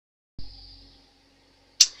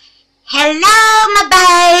Hello,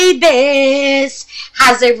 my babies.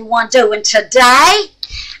 How's everyone doing today?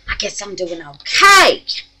 I guess I'm doing okay.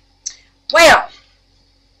 Well,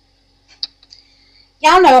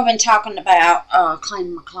 y'all know I've been talking about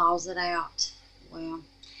cleaning my closet out. Well,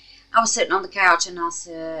 I was sitting on the couch and I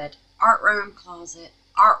said, art room, closet,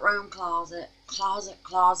 art room, closet, closet,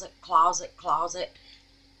 closet, closet, closet,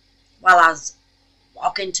 while I was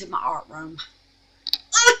walking to my art room.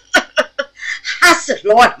 I said,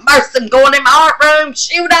 Lord have mercy, I'm going in my art room.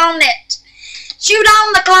 Shoot on it. Shoot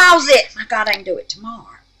on the closet. My God, I can do it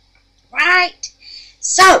tomorrow. Right?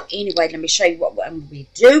 So, anyway, let me show you what I'm going to be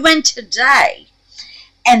doing today.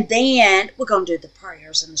 And then we're going to do the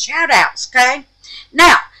prayers and the shout-outs, okay?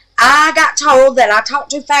 Now, I got told that I talk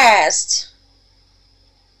too fast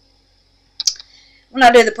when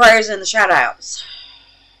I do the prayers and the shout-outs.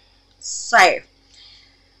 So,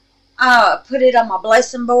 put it on my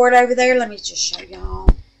blessing board over there. Let me just show y'all.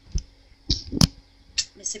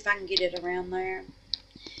 Let me see if I can get it around there.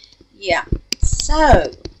 Yeah.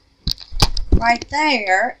 So, right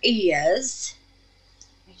there is,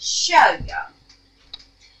 let me show y'all.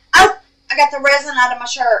 Oh, I got the resin out of my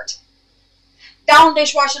shirt. Dawn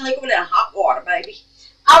dishwashing liquid and hot water, baby.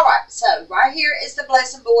 Alright, so right here is the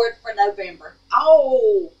blessing board for November.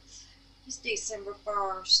 Oh, it's December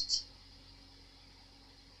 1st.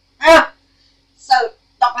 So,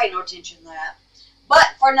 don't pay no attention to that.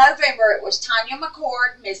 But for November, it was Tanya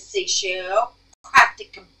McCord, Miss Seashell, Crafty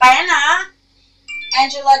Cabana,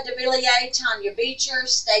 Angela DeVilliers, Tanya Beecher,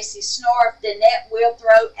 Stacy Snorf, Danette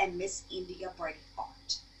Wilthrow, and Miss India Brady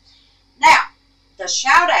Hart. Now, the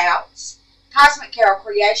shout-outs: Cosmic Carol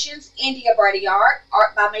Creations, India Brady Art,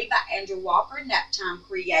 Art by me by Andrew Walker, Naptime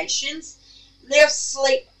Creations, Live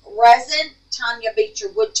Sleep Resin, Tanya Beecher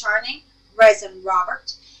Wood Turning, Resin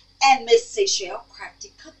Robert, and Miss Seashell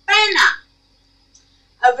Crafty Cabana.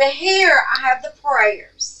 Over here, I have the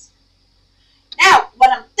prayers. Now,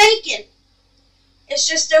 what I'm thinking is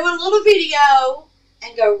just do a little video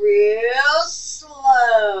and go real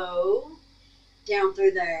slow down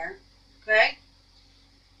through there, okay?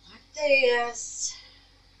 Like this,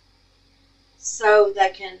 so they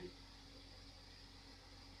can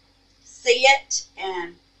see it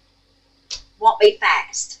and won't be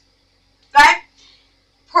fast, okay?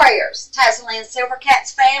 Prayers: Tasselyn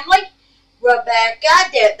Silvercat's family, Rebecca,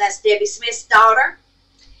 that's Debbie Smith's daughter,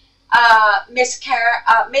 Miss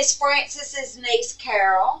Francis's niece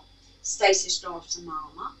Carol, Stacy Snorf's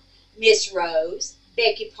mama, Miss Rose,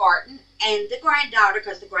 Becky Parton, and the granddaughter,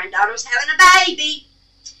 because the granddaughter's having a baby,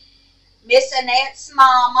 Miss Annette's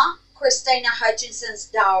mama, Christina Hutchinson's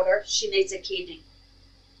daughter, she needs a kidney,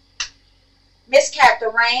 Miss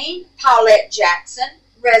Catherine, Paulette Jackson,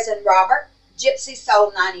 Resin Robert, Gypsy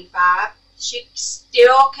Soul 95. She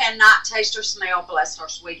still cannot taste or smell, bless her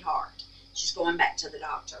sweetheart. She's going back to the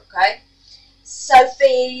doctor, okay?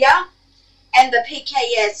 Sophia and the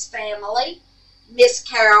PKS family. Miss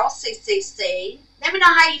Carol, CCC. Let me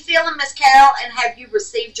know how you feeling, Miss Carol, and have you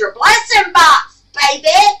received your blessing box, baby?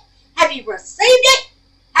 Have you received it?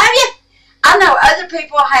 Have you? I know other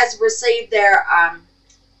people has received their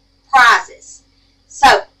prizes.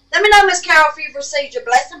 So, let me know, Miss Carol, if you've received your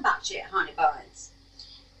blessing box yet, honey buns.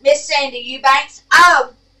 Miss Sandy Eubanks.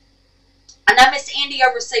 Oh, I know Miss India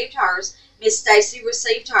received hers. Miss Stacy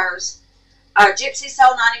received hers. Gypsy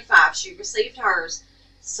Soul 95, she received hers.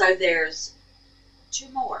 So there's two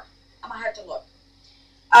more. I'm going to have to look.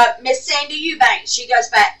 Miss Sandy Eubanks, she goes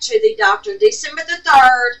back to the doctor December the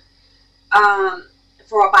 3rd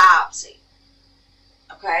for a biopsy.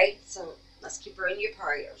 Okay, so let's keep her in your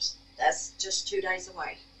prayers. That's just 2 days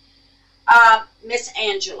away. Miss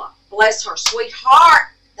Angela, bless her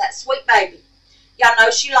sweetheart, that sweet baby. Y'all know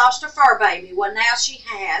she lost her fur baby. Well, now she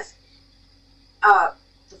has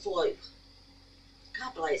the flu.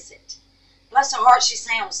 God bless it. Bless her heart, she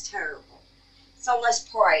sounds terrible. So let's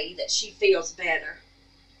pray that she feels better.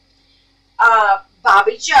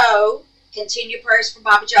 Bobby Joe, continue prayers for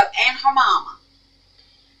Bobby Joe and her mama.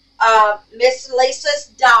 Miss Lisa's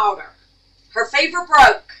daughter, her fever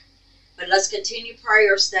broke, but let's continue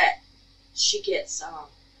prayers that she gets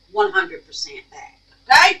 100% back,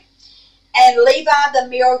 okay? And Levi the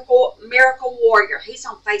Miracle Warrior, he's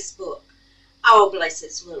on Facebook. Oh, bless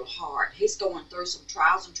his little heart. He's going through some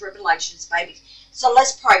trials and tribulations, baby. So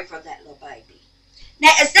let's pray for that little baby.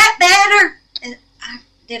 Now, is that better?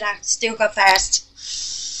 Did I still go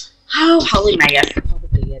fast? Oh, holy man.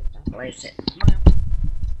 Probably did. God bless it.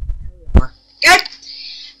 Good.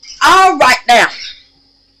 All right, now.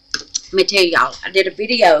 Let me tell y'all, I did a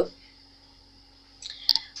video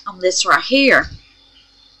on this right here.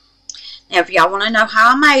 Now, if y'all want to know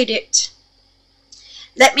how I made it,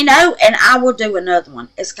 let me know, and I will do another one.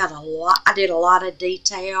 It's got a lot. I did a lot of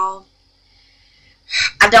detail.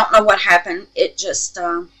 I don't know what happened. It just,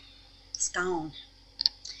 it's gone.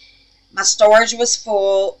 My storage was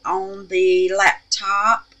full on the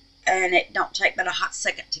laptop, and it don't take but a hot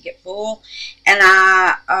second to get full. And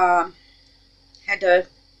I had to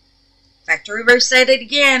factory reset it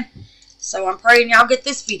again. So I'm praying y'all get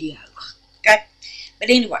this video. Okay? But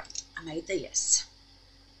anyway, I made this.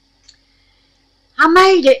 I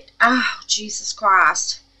made it. Oh, Jesus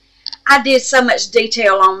Christ. I did so much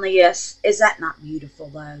detail on this. Is that not beautiful,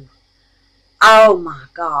 though? Oh, my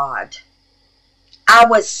God. I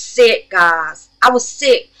was sick, guys. I was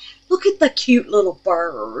sick. Look at the cute little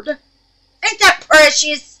bird. Ain't that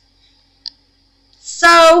precious?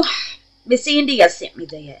 So, Miss India sent me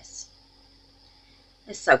this.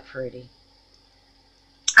 It's so pretty.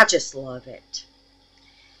 I just love it.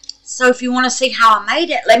 So, if you want to see how I made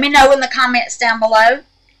it, let me know in the comments down below.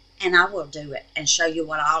 And I will do it and show you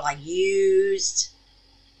what all I used.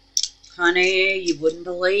 Honey, you wouldn't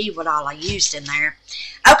believe what all I used in there.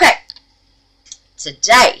 Okay.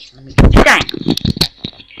 Today, let me put you down.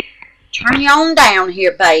 Turn you on down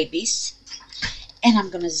here, babies. And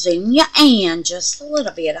I'm going to zoom you in just a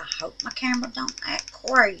little bit. I hope my camera don't act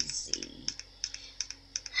crazy.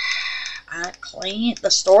 I clean.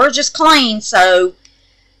 The storage is clean, so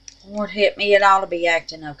Lord hit me, it ought to be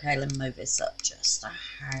acting okay. Let me move this up just a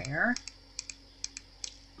hair.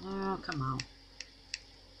 Oh, come on.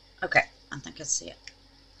 Okay, I think I see it.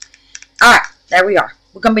 Alright, there we are.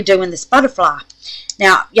 We're going to be doing this butterfly.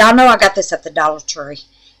 Now, y'all know I got this at the Dollar Tree.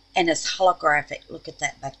 And it's holographic. Look at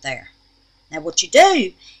that back there. Now, what you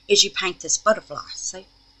do is you paint this butterfly. See?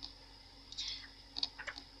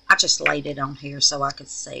 I just laid it on here so I could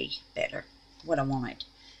see better what I wanted.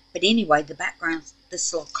 But anyway, the background,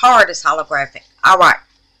 this little card is holographic. Alright.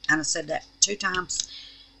 And I said that 2 times.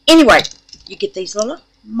 Anyway, you get these little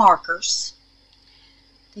markers.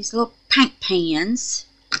 These little paint pens.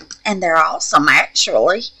 And they're awesome,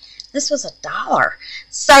 actually. This was $1.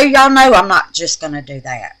 So, y'all know I'm not just going to do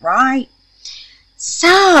that, right?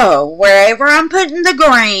 So, wherever I'm putting the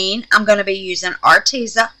green, I'm going to be using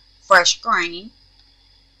Arteza Fresh Green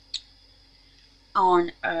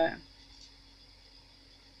on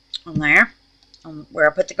there, on where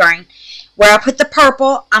I put the green. Where I put the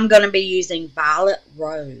purple, I'm going to be using Violet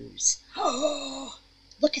Rose. Oh,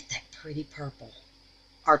 look at that pretty purple.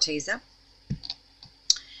 Arteza.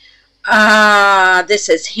 This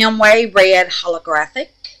is Hemway Red Holographic.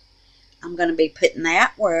 I'm going to be putting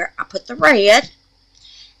that where I put the red.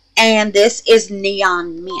 And this is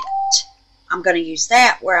Neon Mint. I'm going to use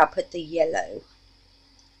that where I put the yellow.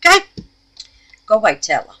 Okay? Go away,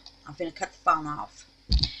 Tella. I'm going to cut the phone off.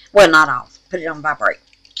 Well, not off. Put it on vibrate.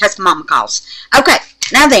 In case Mama calls. Okay.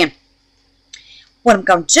 Now then. What I'm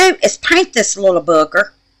going to do is paint this little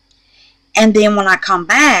booger. And then when I come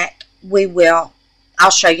back,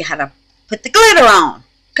 I'll show you how to put the glitter on.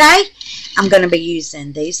 Okay? I'm going to be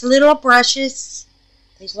using these little brushes.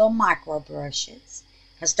 These little micro brushes.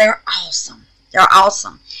 Because they're awesome. They're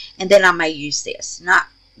awesome. And then I may use this.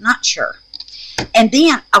 Not sure. And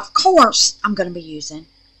then, of course, I'm going to be using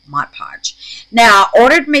Mod Podge. Now, I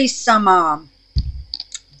ordered me some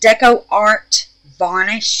Deco Art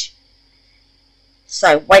varnish.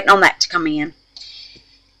 So, waiting on that to come in.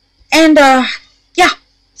 And, yeah.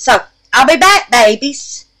 So, I'll be back,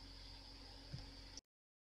 babies.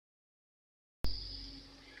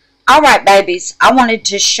 Alright, babies. I wanted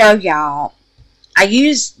to show y'all. I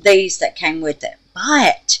used these that came with it.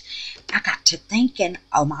 But I got to thinking,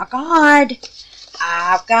 oh my God.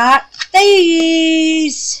 I've got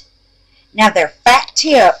these. Now, they're fat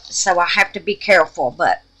tip, so I have to be careful.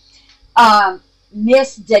 But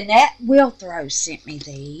Miss Danette Wilthrow sent me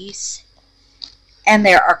these. And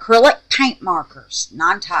they're acrylic paint markers,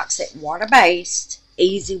 non-toxic, water-based,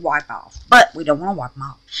 easy wipe-off. But we don't want to wipe them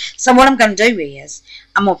off. So what I'm going to do is,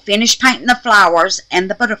 I'm going to finish painting the flowers and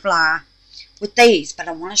the butterfly with these. But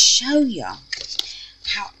I want to show you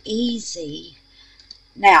how easy.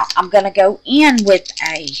 Now, I'm going to go in with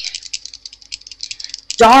a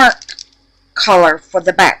dark color for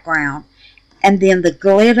the background. And then the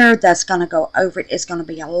glitter that's going to go over it is going to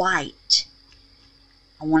be a light.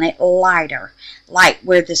 I want it lighter. Like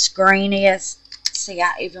where this green is. See,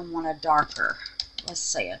 I even want a darker. Let's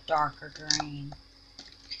say a darker green.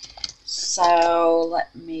 So,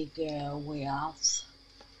 let me go with...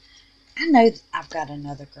 I know I've got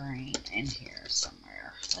another green in here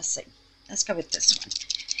somewhere. Let's see. Let's go with this one.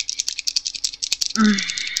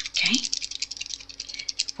 Okay.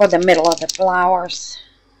 For the middle of the flowers.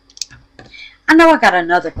 I know I got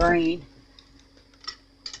another green.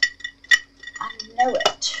 I know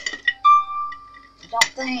it.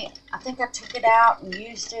 I think I took it out and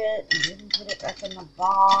used it and didn't put it back in the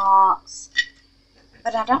box.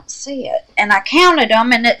 But I don't see it. And I counted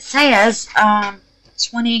them and it says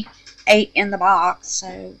 28 in the box.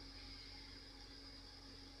 So,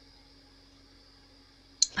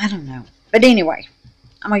 I don't know. But anyway,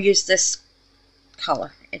 I'm going to use this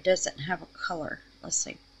color. It doesn't have a color. Let's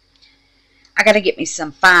see. I got to get me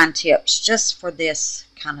some fine tips just for this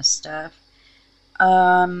kind of stuff.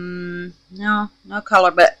 No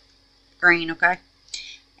color but green, okay?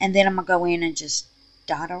 And then I'm going to go in and just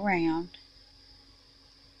dot around.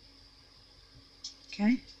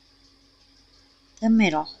 Okay? The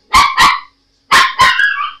middle.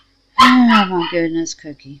 Oh my goodness,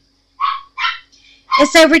 Cookie.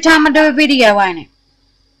 It's every time I do a video, ain't it?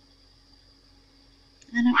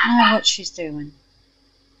 I don't know what she's doing.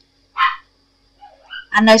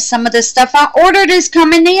 I know some of the stuff I ordered is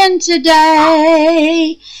coming in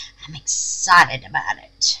today. I'm excited about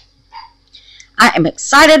it. I am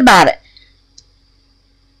excited about it.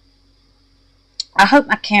 I hope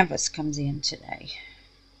my canvas comes in today.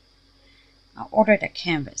 I ordered a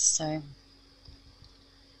canvas, so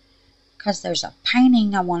because there's a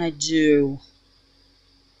painting I want to do.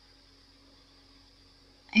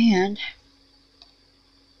 And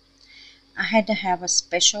I had to have a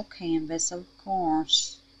special canvas, of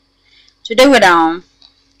course, to do it on.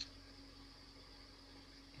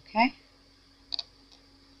 Okay.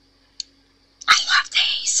 I love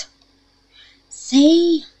these.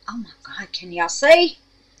 See? Oh my God, can y'all see?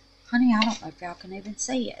 Honey, I don't know if y'all can even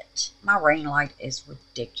see it. My ring light is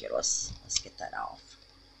ridiculous. Let's get that off.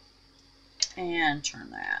 And turn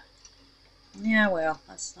that. Yeah, well,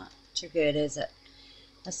 that's not too good, is it?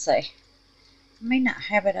 Let's see. I may not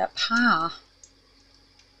have it up high.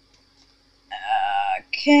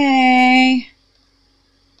 Okay.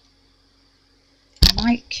 I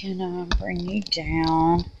might can bring you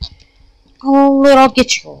down a little.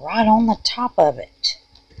 Get you right on the top of it.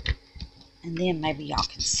 And then maybe y'all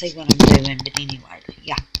can see what I'm doing. But anyway,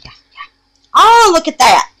 yeah. Oh, look at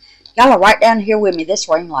that. Y'all are right down here with me. This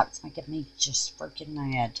ring light's making me just freaking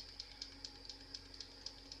mad.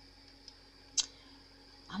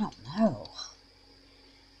 I don't know.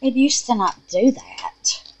 It used to not do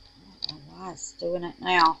that. I don't know why it's doing it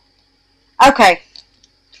now. Okay.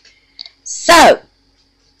 So,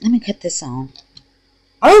 let me cut this on.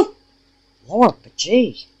 Oh, Lord, but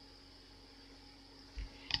gee.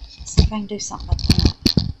 Let's see if I can do something like that.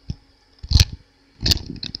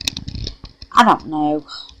 I don't know.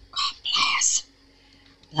 God bless.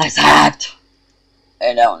 Bless that.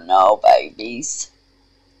 I don't know, babies.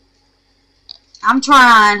 I'm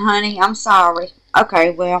trying, honey. I'm sorry. Okay,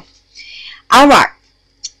 well. Alright.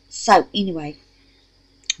 So, anyway.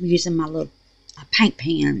 I'm using my little paint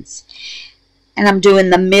pens. And I'm doing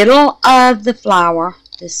the middle of the flower.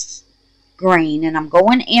 This green. And I'm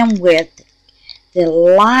going in with the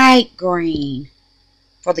light green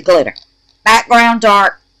for the glitter. Background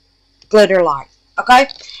dark. Glitter light. Okay?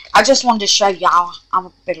 I just wanted to show y'all.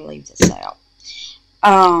 I'm better leave this out.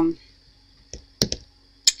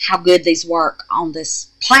 How good these work on this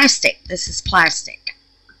plastic. This is plastic.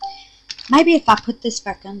 Maybe if I put this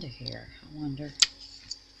back under here, I wonder,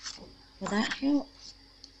 will that help?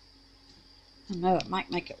 I know it might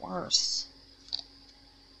make it worse.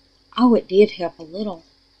 Oh, it did help a little.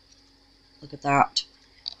 Look at that.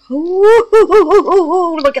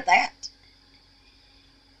 Ooh, look at that.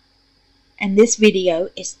 And this video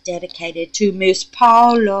is dedicated to Miss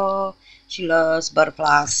Paula. She loves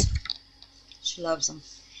butterflies. She loves them.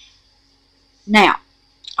 Now,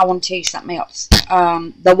 I want to tell you something else.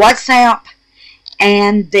 The WhatsApp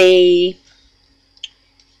and the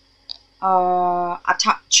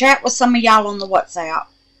I chat with some of y'all on the WhatsApp.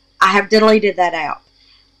 I have deleted that out.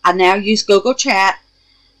 I now use Google Chat.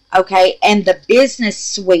 Okay, and the business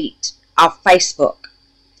suite of Facebook.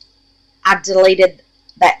 I deleted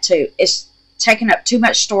that too. It's taking up too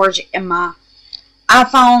much storage in my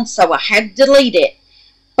iPhone, so I had to delete it.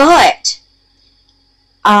 But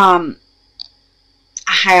I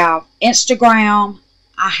have Instagram.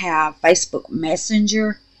 I have Facebook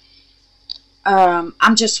Messenger.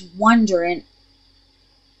 I'm just wondering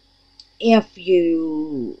if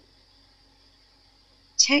you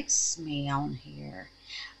text me on here.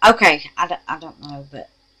 Okay, I don't know, but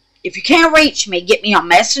if you can't reach me, get me on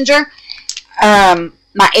Messenger.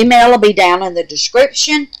 My email will be down in the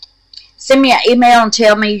description. Send me an email and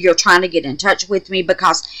tell me you're trying to get in touch with me,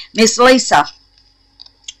 because Miss Lisa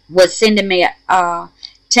was sending me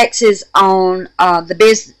texts on the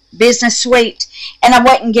business suite, and I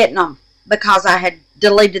wasn't getting them because I had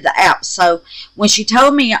deleted the app. So when she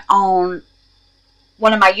told me on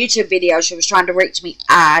one of my YouTube videos. She was trying to reach me.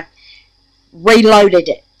 I reloaded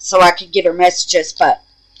it so I could get her messages. But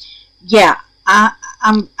yeah, I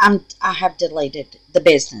have deleted the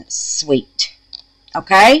business suite.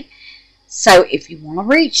 Okay, so if you want to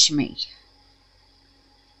reach me,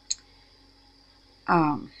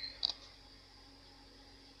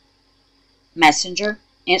 Messenger,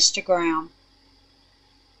 Instagram,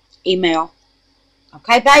 email.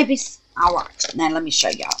 Okay, babies. All right. Now let me show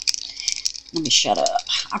y'all. Let me shut up.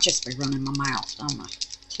 I'll just be running my mouth, don't I?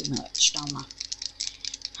 Too much, don't I?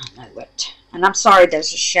 I know it. And I'm sorry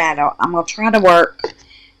there's a shadow. I'm going to try to work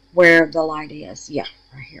where the light is. Yeah,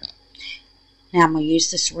 right here. Now I'm going to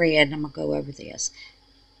use this red and I'm going to go over this.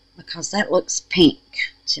 Because that looks pink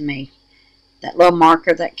to me. That little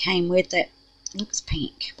marker that came with it looks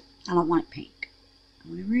pink. I don't want it pink. I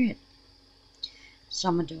want it red. So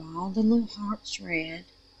I'm going to do all the little hearts red.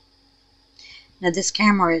 Now this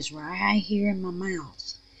camera is right here in my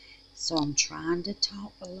mouth. So I'm trying to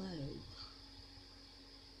talk below.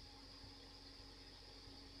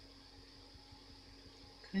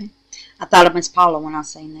 Okay. I thought of Miss Paula when I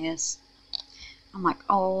seen this. I'm like,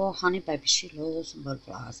 oh, honey, baby, she loves some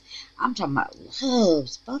butterflies. I'm talking about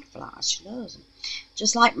loves butterflies. She loves them.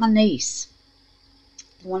 Just like my niece.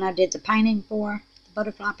 The one I did the painting for, the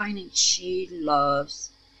butterfly painting, she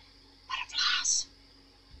loves butterflies.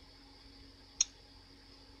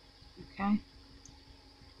 Okay.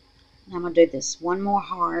 Now I'm going to do this one more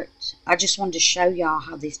heart. I just wanted to show y'all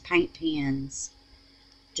how these paint pens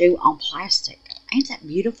do on plastic. Ain't that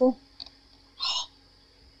beautiful? Oh,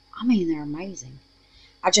 I mean, they're amazing.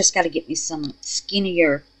 I just got to get me some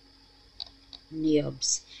skinnier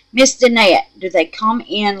nibs. Miss Danette, do they come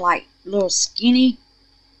in like little skinny,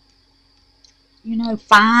 you know,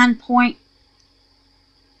 fine point?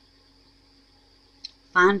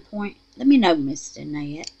 Fine point? Let me know, Miss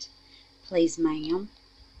Danette. Please, ma'am.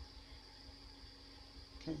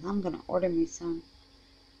 Because I'm going to order me some.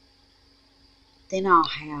 Then I'll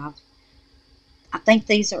have, I think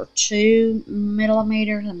these are 2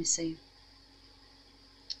 millimeter. Let me see.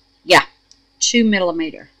 Yeah, 2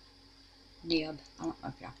 millimeter nib. I don't know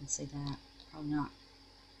if y'all can see that. Probably not.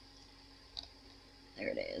 There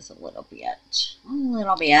it is, a little bit. A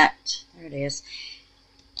little bit. There it is.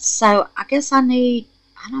 So, I guess I need,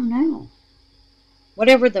 I don't know.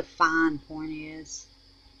 Whatever the fine point is,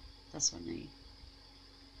 that's what I need.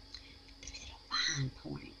 The little fine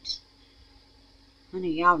point.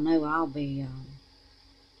 Honey, y'all know I'll be,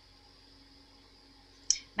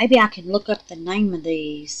 maybe I can look up the name of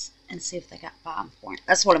these and see if they got fine point.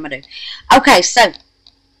 That's what I'm going to do. Okay, so, let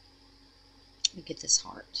me get this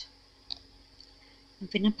heart. I'm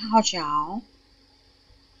finna pause y'all,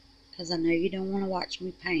 because I know you don't want to watch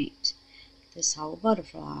me paint this whole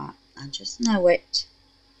butterfly. I just know it.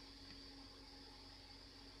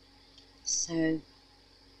 So,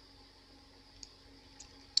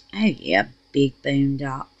 oh yeah, big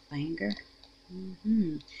boondock finger.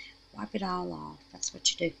 Wipe it all off. That's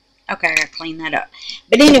what you do. Okay, I gotta clean that up.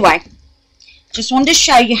 But anyway, just wanted to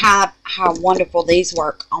show you how wonderful these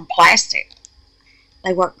work on plastic.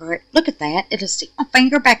 They work great. Look at that. It'll stick my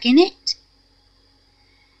finger back in it.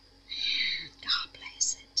 God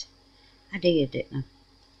bless it. I did, didn't I?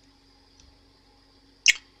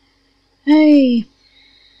 Hey.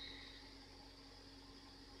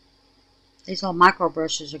 These little micro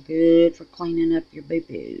brushes are good for cleaning up your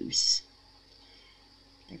boo-boos.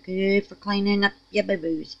 They're good for cleaning up your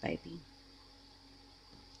boo-boos, baby.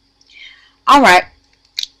 Alright.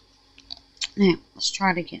 Now, let's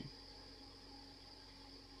try it again.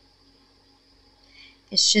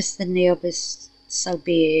 It's just the nib is so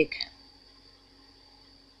big.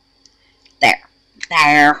 There.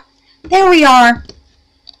 There. There we are.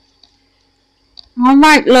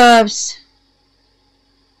 Alright, loves.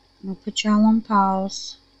 I'm going to put y'all on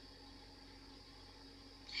pause.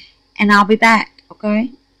 And I'll be back,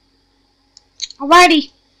 okay?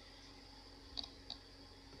 Alrighty.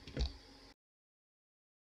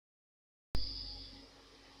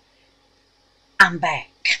 I'm back.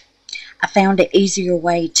 I found an easier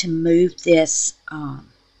way to move this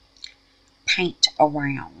paint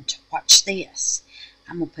around. Watch this.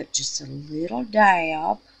 I'm going to put just a little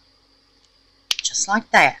dab. Just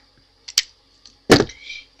like that.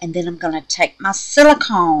 And then I'm going to take my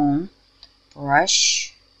silicone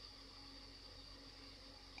brush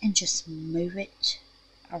and just move it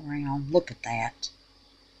around. Look at that.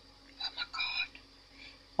 Oh my God.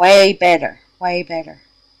 Way better. Way better.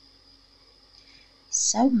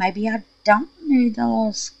 So maybe I don't need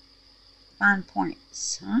those fine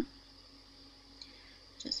points, huh?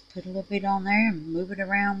 Just put a little bit on there and move it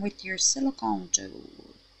around with your silicone tool.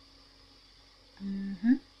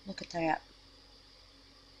 Look at that.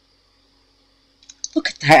 Look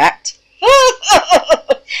at that.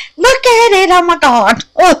 Look at it. Oh my God.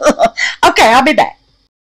 Okay, I'll be back.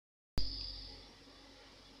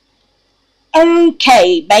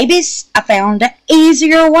 Okay, babies. I found an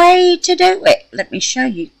easier way to do it. Let me show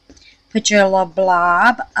you. Put your little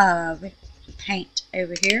blob of paint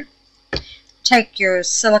over here. Take your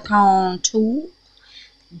silicone tool.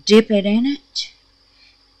 Dip it in it.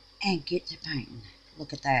 And get to painting.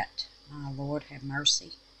 Look at that. My Lord have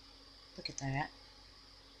mercy. Look at that.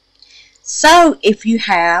 So, if you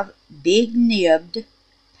have big nibbed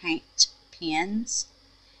paint pens,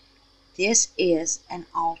 this is an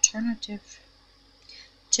alternative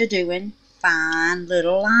to doing fine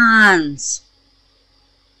little lines.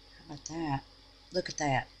 How about that? Look at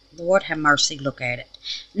that. Lord have mercy, look at it.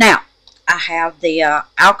 Now, I have the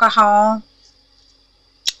alcohol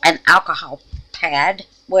pad.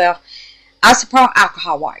 Well, I suppose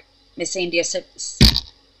alcohol white. Miss India sent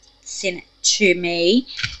it to me.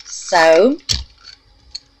 So,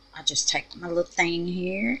 I just take my little thing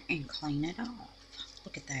here and clean it off.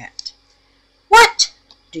 Look at that. What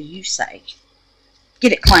do you say?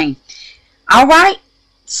 Get it clean. Alright,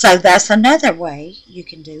 so that's another way you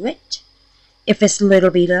can do it. If it's little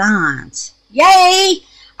bitty lines. Yay!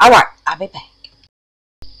 Alright, I'll be back.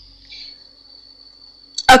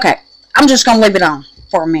 Okay, I'm just going to leave it on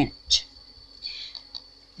for a minute.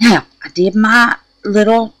 Now, I did my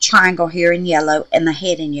little triangle here in yellow and the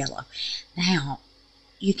head in yellow. Now,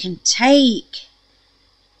 you can take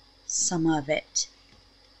some of it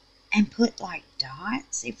and put like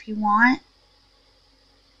dots if you want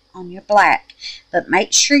on your black. But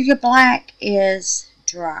make sure your black is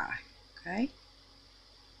dry. Okay?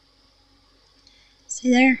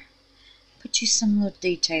 See there? Put you some little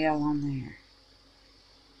detail on there.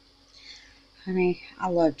 Honey, I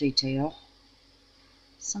love detail.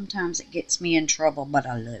 Sometimes it gets me in trouble, but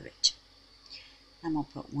I love it. I'm going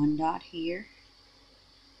to put one dot here.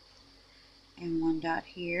 And one dot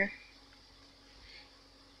here.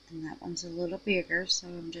 And that one's a little bigger, so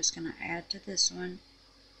I'm just going to add to this one.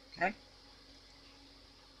 Okay. A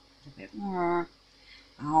little bit more.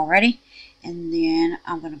 Alrighty. And then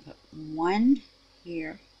I'm going to put one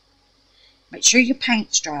here. Make sure your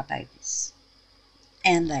paint's dry, babies.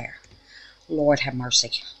 And there. Lord have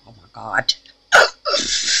mercy. Oh my God.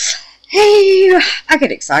 Hey, I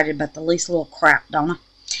get excited about the least little crap, don't I?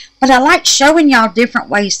 But I like showing y'all different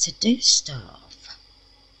ways to do stuff.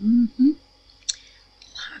 Like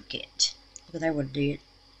it. Look at that, what it did.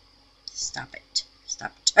 Stop it.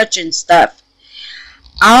 Stop touching stuff.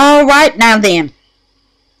 Alright, now then.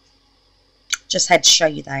 Just had to show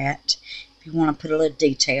you that. If you want to put a little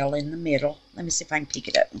detail in the middle. Let me see if I can pick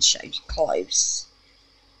it up and show you close.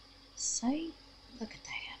 See? Look at that.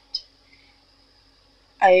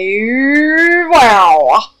 Oh,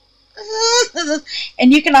 wow.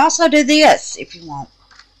 And you can also do this if you want.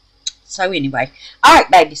 So anyway.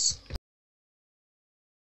 Alright, babies.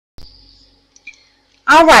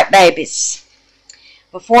 Alright, babies.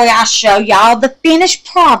 Before I show y'all the finished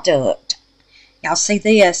product. Y'all see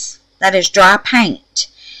this? That is dry paint.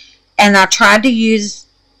 And I tried to use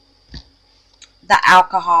the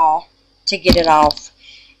alcohol to get it off.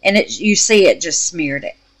 And you see it just smeared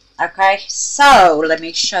it. Okay, so let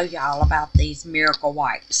me show y'all about these miracle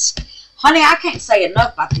wipes. Honey, I can't say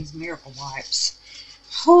enough about these miracle wipes.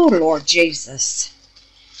 Oh, Lord Jesus.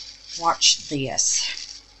 Watch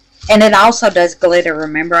this. And it also does glitter.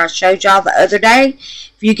 Remember I showed y'all the other day?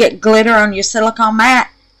 If you get glitter on your silicone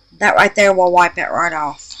mat, that right there will wipe it right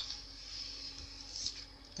off.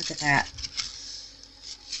 Look at that.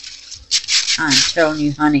 I'm telling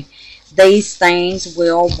you, honey. These things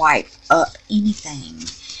will wipe up anything.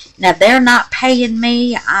 Now, they're not paying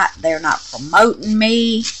me. They're not promoting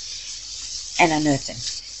me. And nothing.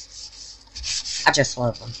 I just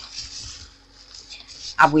love them.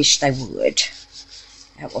 I wish they would.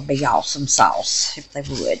 That would be awesome sauce if they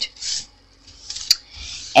would.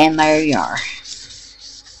 And there you are.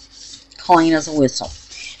 Clean as a whistle.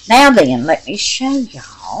 Now then, let me show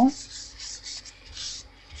y'all.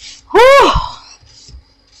 Whew.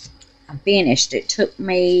 I'm finished. It took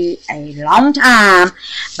me a long time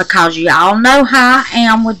because y'all know how I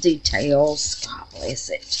am with details. God bless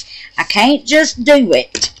it. I can't just do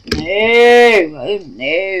it. No, oh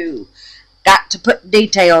no. Got to put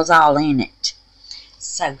details all in it.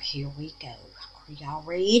 So here we go. Are y'all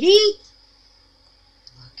ready?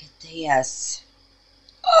 Look at this.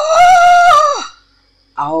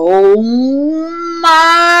 Oh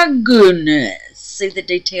my goodness. See the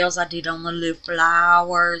details I did on the little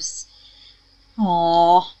flowers.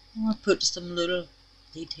 Oh, I'll put some little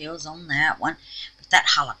details on that one. But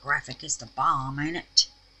that holographic is the bomb, ain't it?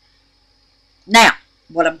 Now,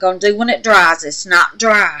 what I'm going to do when it dries, it's not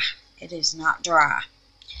dry. It is not dry.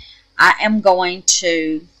 I am going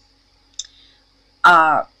to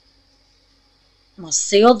I'm going to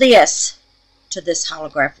seal this to this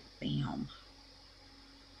holographic film.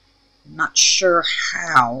 I'm not sure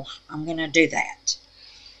how I'm going to do that.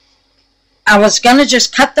 I was going to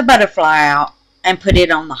just cut the butterfly out and put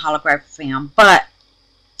it on the holographic film, but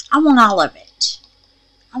I want all of it.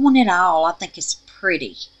 I want it all. I think it's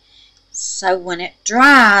pretty. So when it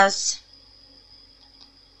dries,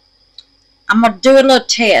 I'm going to do a little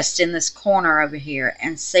test in this corner over here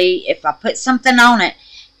and see if I put something on it,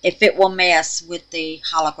 if it will mess with the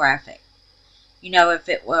holographic. You know, if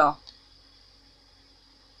it will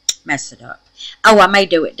mess it up. Oh, I may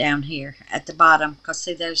do it down here at the bottom, because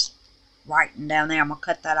see, there's writing down there. I'm going to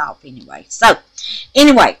cut that off anyway. So,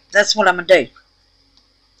 anyway, that's what I'm going to do.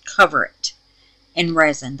 Cover it in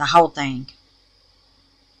resin, the whole thing.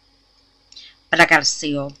 But I got to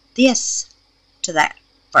seal this to that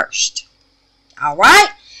first. Alright,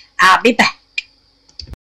 I'll be back.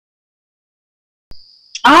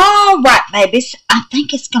 Alright, babies. I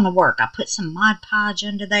think it's going to work. I put some Mod Podge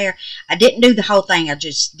under there. I didn't do the whole thing. I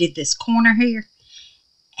just did this corner here.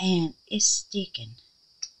 And it's sticking.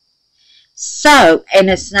 So, and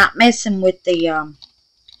it's not messing with the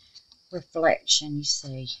reflection, you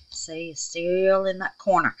see. See, it's still in that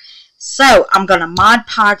corner. So, I'm going to Mod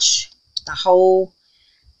Podge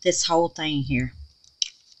this whole thing here.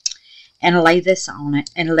 And lay this on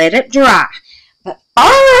it and let it dry. But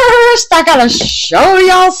first, I got to show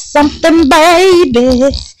y'all something,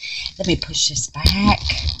 babies. Let me push this back.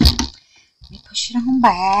 Let me push it on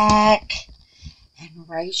back. And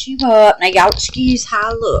raise you up. Now, y'all excuse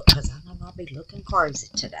how I look, because I know I'll be looking crazy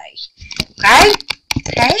today. Okay?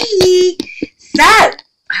 Okay. So,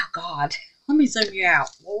 oh, God. Let me zoom you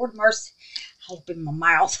out. Lord mercy. I'll open my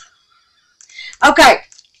mouth. Okay.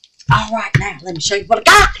 All right, now, let me show you what I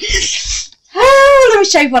got. Oh, let me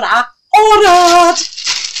show you what I ordered.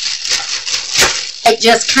 It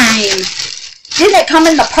just came. Didn't it come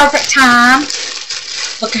in the perfect time?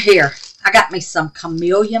 Look here. I got me some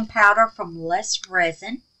chameleon powder from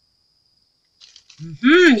Resin.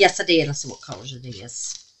 Yes, I did. Let's see what colors it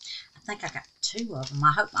is. I think I got 2 of them.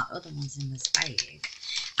 I hope my other one's in this bag.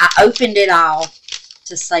 I opened it all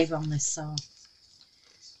to save on this,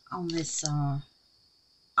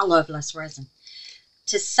 I love Resin.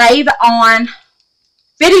 To save on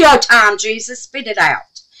video time, Jesus. Spit it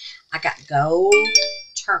out. I got gold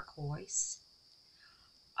turquoise.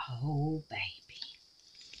 Oh, baby.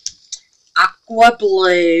 Aqua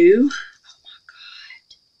blue. Oh, my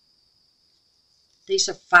God. These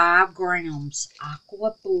are 5 grams.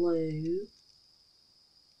 Aqua blue.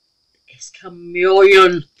 It's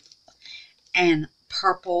chameleon. And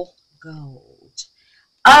purple gold.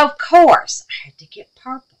 Of course, I had to get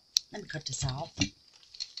purple. Let me cut this off.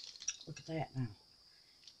 Look at that now.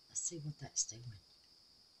 Let's see what that's doing.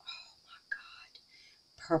 Oh, my God.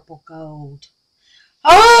 Purple gold.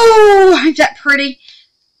 Oh, ain't that pretty?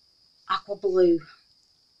 Aqua blue.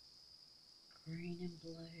 Green and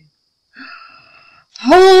blue.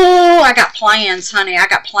 Oh, I got plans, honey. I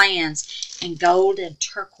got plans. And gold and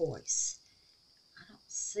turquoise. I don't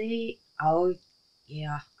see. Oh,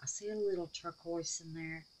 yeah. I see a little turquoise in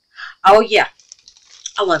there. Oh, yeah.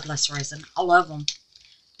 I love Resin. I love them.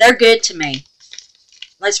 They're good to me.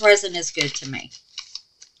 Resin is good to me.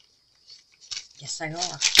 Yes, they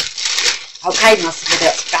are. Okay, now let's see what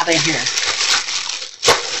else got in here.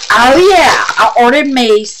 Oh, yeah. I ordered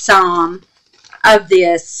me some of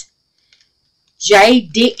this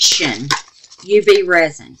JDiction UV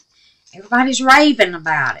resin. Everybody's raving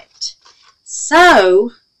about it.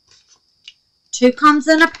 So, 2 comes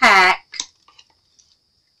in a pack.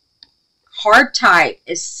 Hard type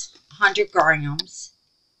is 100 grams.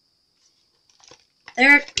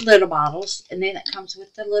 They're little bottles. And then it comes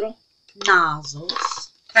with the little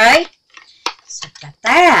nozzles. Okay? So I've got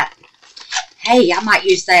that. Hey, I might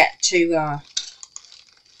use that to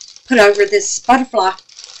put over this butterfly.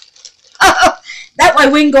 Oh, that way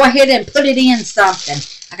we can go ahead and put it in something.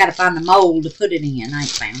 I got to find the mold to put it in. I ain't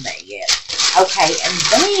found that yet. Okay, and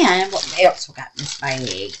then what else we got in this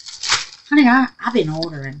bag? Honey, I've been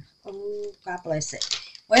ordering. Oh, God bless it.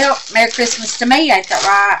 Well, Merry Christmas to me, ain't that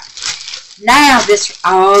right? Now this,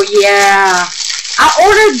 oh yeah. I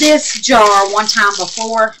ordered this jar one time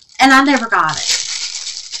before, and I never got it.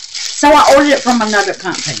 So I ordered it from another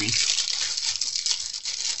company.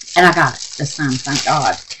 And I got it this time, thank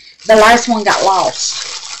God. The last one got lost.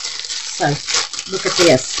 So, look at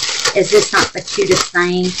this. Is this not the cutest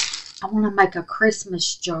thing? I want to make a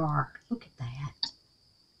Christmas jar. Look at that.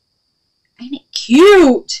 Ain't it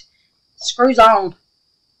cute? Screws on.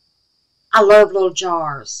 I love little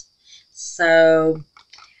jars. So,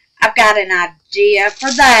 I've got an idea for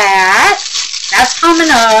that. That's coming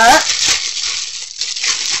up.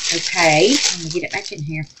 Okay, let me get it back in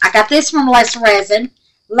here. I got this from Less Resin.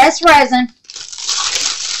 Less Resin.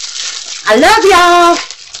 I love y'all.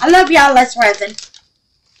 I love y'all, Less Resin.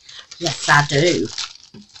 Yes, I do.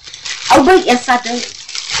 Oh, wait, yes, I do.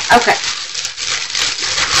 Okay.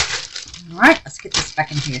 Alright, let's get this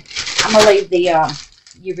back in here. I'm going to leave the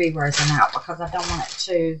UV resin out because I don't want it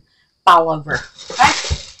to fall over. Okay?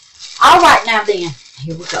 Alright, now then.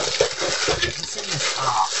 Here we go. What's in this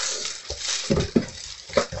box?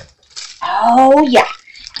 Oh, yeah.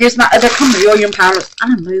 Here's my other chameleon powders. I'm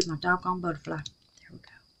going to move my doggone butterfly. There we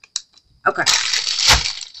go. Okay.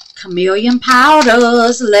 Chameleon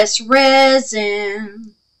powders, Less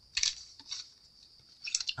Resin.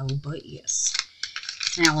 Oh, but yes.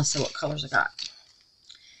 Now let's see what colors I got.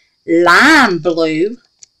 Lime blue.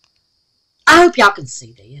 I hope y'all can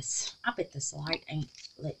see this. I bet this light ain't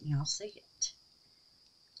letting y'all see it.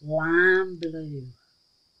 Lime blue.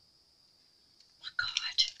 My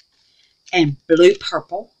God. And blue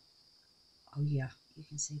purple. Oh, yeah. You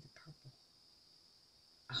can see the purple.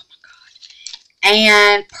 Oh, my God.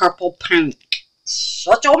 And purple pink.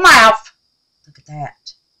 Shut your mouth. Look at that.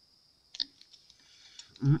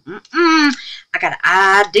 I got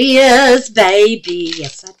ideas, baby.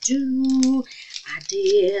 Yes, I do.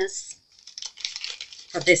 Ideas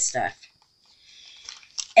for this stuff.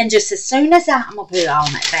 And just as soon as I'm going to put it all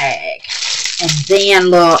in that bag. And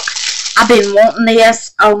then, look, I've been wanting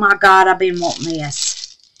this. Oh, my God, I've been wanting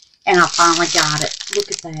this. And I finally got it.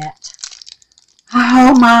 Look at that.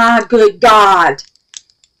 Oh, my good God.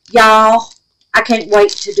 Y'all, I can't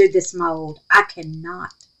wait to do this mold. I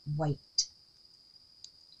cannot wait.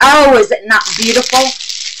 Oh, is it not beautiful?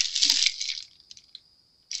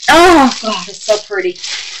 Oh, God, it's so pretty.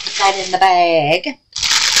 Put that in the bag.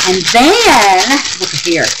 And then, look at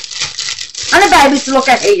here. Honey, babies, look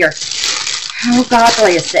at here. Oh, God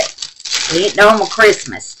bless it. It ain't normal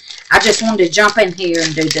Christmas. I just wanted to jump in here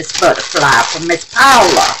and do this butterfly for Miss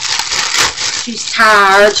Paula. She's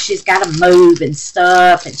tired. She's got to move and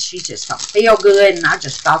stuff, and she just don't feel good, and I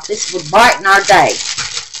just thought this would brighten our day.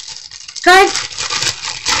 Okay?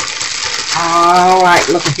 Alright,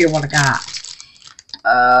 look at here what I got.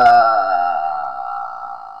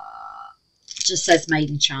 Just says made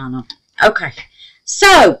in China. Okay.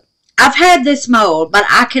 So, I've had this mold, but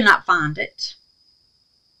I cannot find it.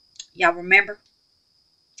 Y'all remember?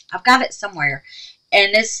 I've got it somewhere.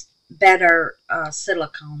 And it's better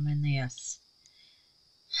silicone than this.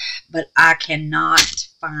 But I cannot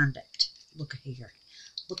find it. Look at here.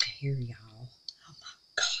 Look at here, y'all. Oh my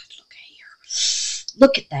God, look at here.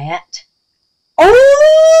 Look at that.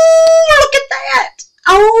 Oh, look at that.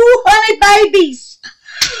 Oh, honey babies.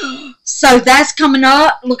 So that's coming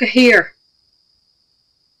up. Look at here.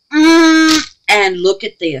 And look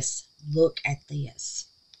at this. Look at this.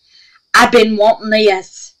 I've been wanting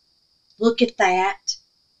this. Look at that.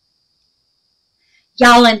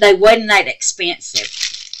 Y'all, and they wasn't that expensive.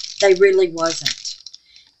 They really wasn't.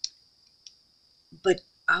 But,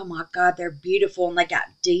 oh my God, they're beautiful. And they got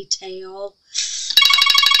detail.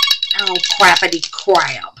 Oh, crappity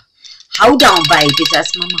crap. Hold on, babies.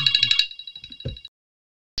 That's my mom.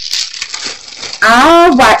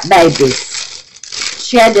 All right, babies.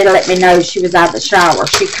 She had to let me know she was out of the shower.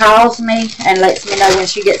 She calls me and lets me know when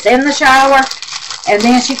she gets in the shower. And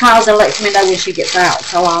then she calls and lets me know when she gets out.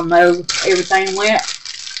 So I'll know everything went.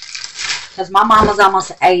 Because my mama's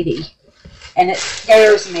almost 80. And it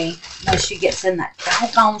scares me when she gets in that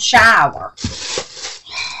doggone shower.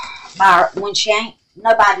 When she ain't,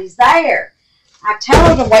 nobody's there. I tell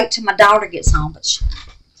her to wait till my daughter gets home. But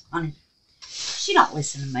she don't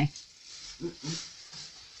listen to me.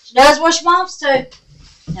 She does what she wants to.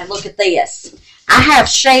 Now look at this. I have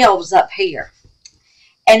shelves up here.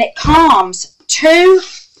 And it comes two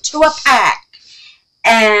to a pack.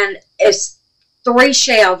 And it's 3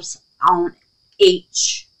 shelves on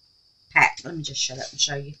each pack. Let me just shut up and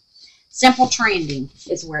show you. Simple Trending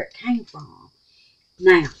is where it came from.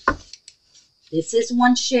 Now, this is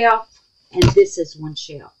one shelf. And this is one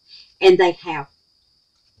shelf. And they have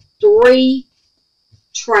 3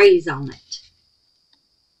 trays on it.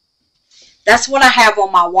 That's what I have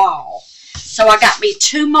on my wall. So I got me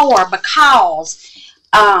 2 more because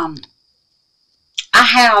I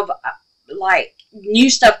have like new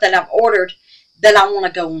stuff that I've ordered that I want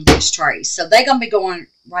to go on these trays. So they're going to be going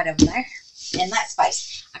right over there in that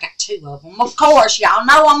space. I got 2 of them. Of course, y'all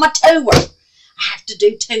know I'm a 2er. I have to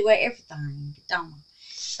do 2 of everything, don't I?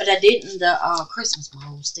 But I didn't the Christmas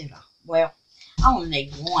molds, did I? Well, I only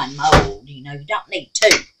need 1 mold, you know. You don't need 2.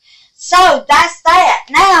 So, that's that.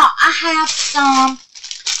 Now, I have some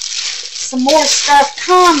more stuff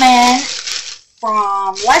coming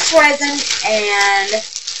from less resin, and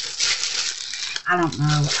I don't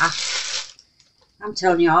know. I'm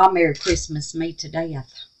telling y'all, I Merry Christmas me to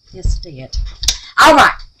death. Yes, I did.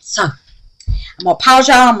 Alright, so I'm going to pause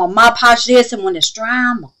y'all. I'm going to Mod Podge this, and when it's dry,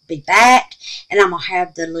 I'm going to be back, and I'm going to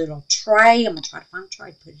have the little tray. I'm going to try to find a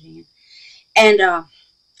tray to put it in. And I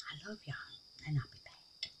love y'all, and I'll be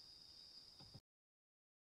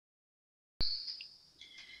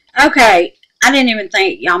back. Okay, I didn't even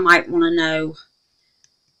think y'all might want to know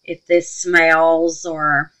if this smells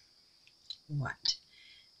or what.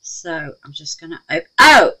 So I'm just going to,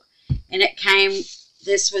 oh, and it came,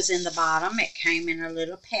 this was in the bottom. It came in a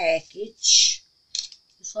little package.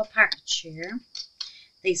 This little package here.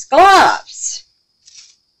 These gloves.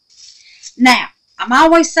 Now, I'm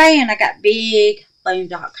always saying I got big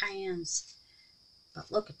boondock hands.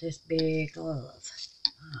 But look at this big glove.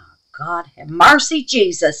 Oh, God have mercy,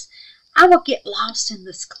 Jesus. I will get lost in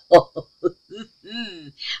this glove.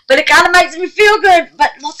 But it kind of makes me feel good.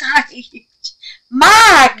 But look how huge.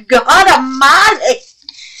 My God almighty.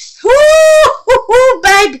 Whoo,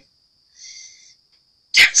 baby.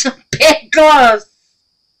 That's a big glove.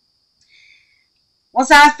 What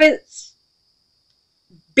size fits?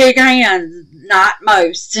 Big hands. Not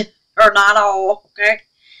most. Or not all. Okay.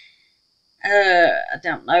 I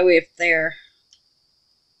don't know if they're,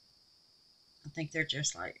 I think they're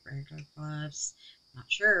just like regular gloves. Not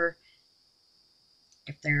sure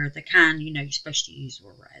if they're the kind, you know, you're supposed to use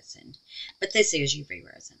with resin. But this is UV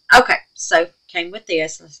resin. Okay, so came with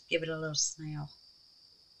this. Let's give it a little smell.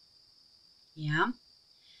 Yeah.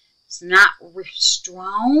 It's not real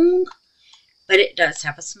strong, but it does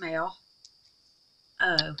have a smell.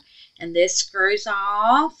 Oh, and this screws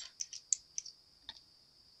off.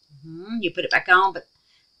 You put it back on, but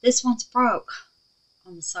this one's broke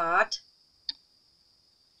on the side.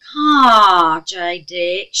 Ah,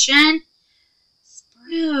 JDiction. It's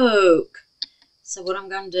broke. So what I'm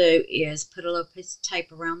going to do is put a little piece of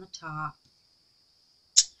tape around the top.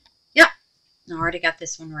 Yep. I already got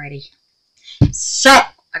this one ready. So,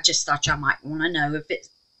 I just thought y'all might want to know if it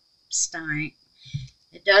stank.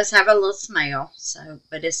 It does have a little smell, so,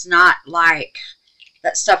 but it's not like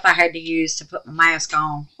that stuff I had to use to put my mask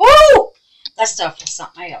on. Woo! That stuff was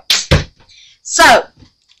something else. So,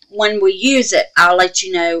 when we use it, I'll let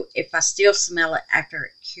you know if I still smell it after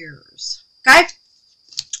it cures. Okay?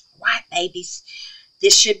 Alright, babies.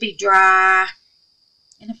 This should be dry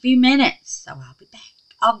in a few minutes, so I'll be back.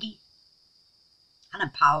 Augie. I'm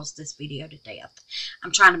going to pause this video to death.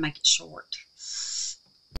 I'm trying to make it short.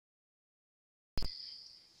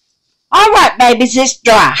 Alright, babies, it's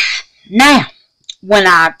dry. Now, when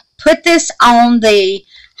I put this on the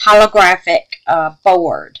holographic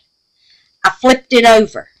board, I flipped it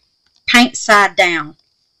over, paint side down,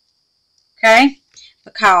 okay,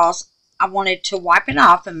 because I wanted to wipe it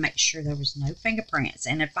off and make sure there was no fingerprints.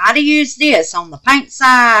 And if I'd have used this on the paint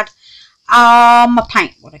side, all my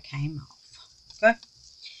paint would have came off, okay.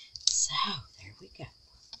 So, there we go.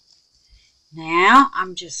 Now,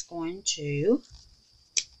 I'm just going to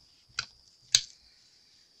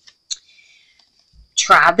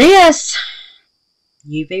try this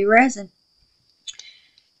UV resin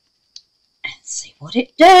and see what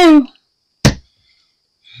it do.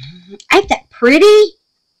 Ain't that pretty?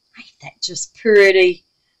 Ain't that just pretty?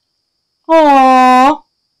 Oh,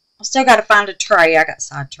 I still got to find a tray. I got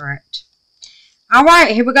sidetracked. All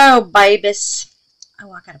right, here we go, babies.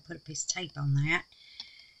 Oh, I got to put a piece of tape on that.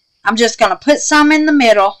 I'm just going to put some in the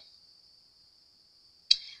middle.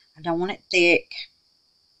 I don't want it thick.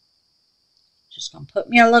 Just going to put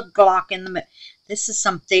me a little glock in the middle. This is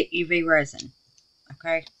some thick UV resin.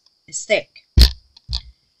 Okay? It's thick.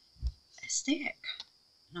 It's thick.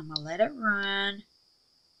 And I'm going to let it run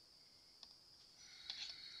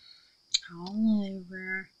all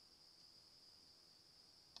over.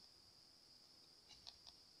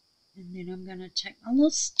 And then I'm going to take my little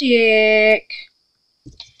stick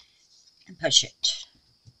and push it.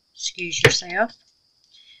 Excuse yourself.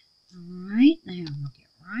 Alright, now I'm going to get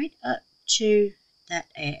right up to that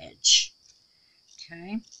edge.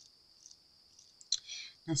 Okay.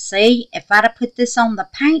 Now see, if I'd have put this on the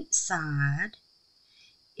paint side,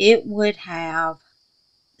 it would have,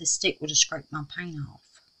 the stick would have scraped my paint off.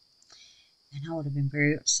 And I would have been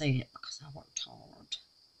very upset because I worked hard.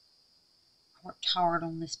 I worked hard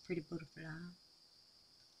on this pretty butterfly.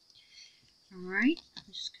 Alright, I'm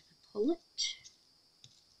just going to pull it.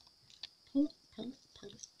 Pull it, pull it, pull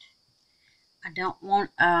it. I don't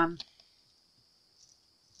want,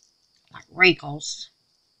 like wrinkles.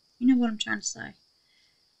 You know what I'm trying to say.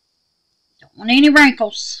 Don't want any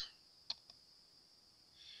wrinkles.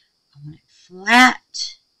 I want it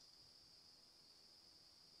flat.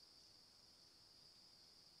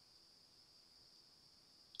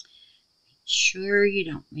 Make sure you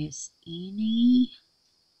don't miss any.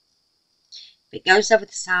 If it goes over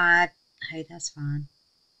the side, hey, that's fine.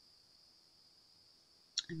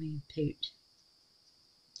 I mean, poot.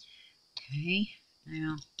 Okay,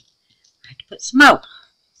 now I have to put some more.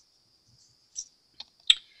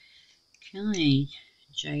 Okay,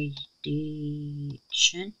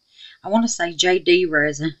 JDiction. I want to say JD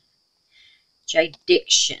Resin.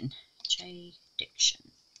 JDiction.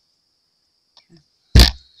 JDiction. Okay.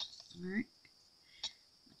 Alright.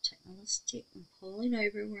 I'll take my little stick and pull it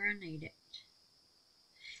over where I need it.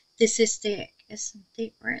 This is thick. It's some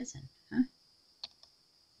thick resin, huh?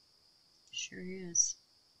 Sure is.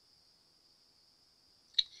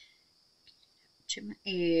 To my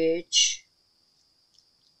edge.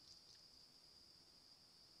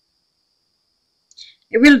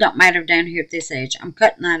 It really don't matter down here at this edge. I'm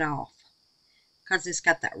cutting that off because it's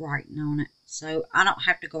got that writing on it. So I don't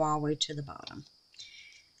have to go all the way to the bottom.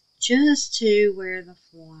 Just to where the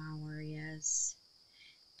flower is.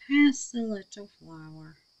 Past the little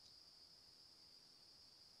flower.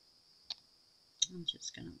 I'm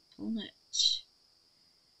just going to pull it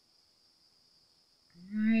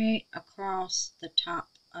right across the top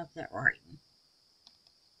of that writing.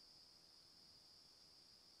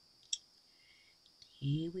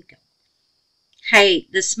 Here we go. Hey,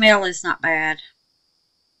 the smell is not bad.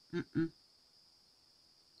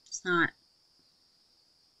 It's not.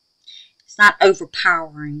 It's not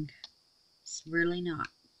overpowering. It's really not.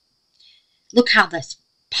 Look how that's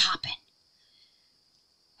popping.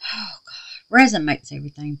 Oh, God. Resin makes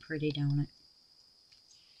everything pretty, don't it?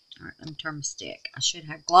 Alright, let me turn my stick. I should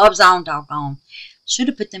have gloves on, doggone. Should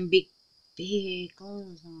have put them big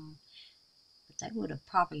gloves on. But they would have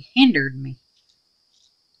probably hindered me.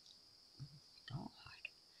 God.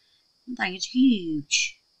 That thing is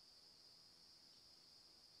huge.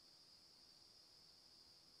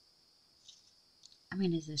 I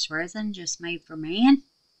mean, is this resin just made for man?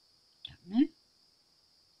 Don't know.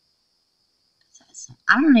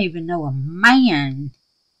 I don't even know a man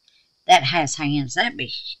that has hands that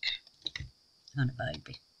big. Honey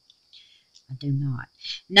baby. I do not.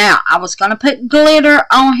 Now, I was going to put glitter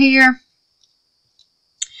on here.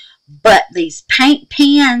 But these paint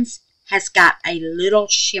pens has got a little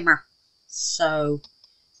shimmer. So,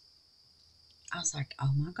 I was like,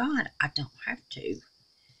 oh my God, I don't have to.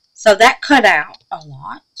 So, that cut out a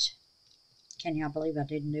lot. Can y'all believe I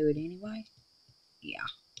didn't do it anyway? Yeah.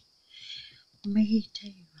 Me too.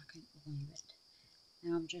 I can't believe it.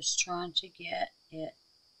 Now I'm just trying to get it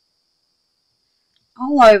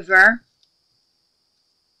all over.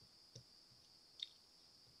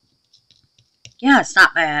 Yeah, it's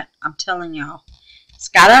not bad. I'm telling y'all. It's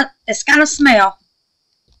got a smell,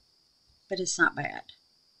 but it's not bad.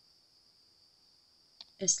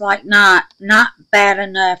 It's like not bad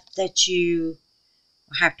enough that you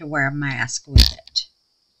have to wear a mask with it.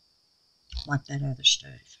 Like that other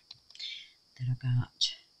stuff that I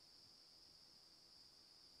got.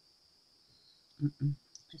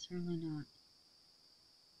 It's really not.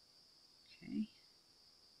 Okay.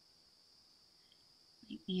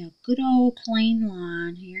 Make me a good old clean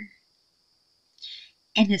line here.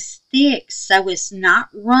 And it's thick, so it's not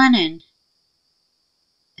running.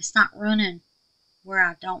 It's not running where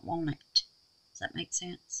I don't want it. Does that make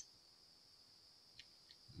sense?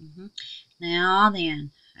 Now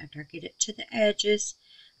then, after I get it to the edges,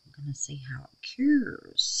 I'm going to see how it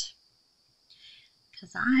cures.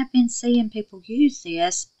 Because I have been seeing people use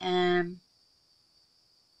this and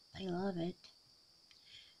they love it.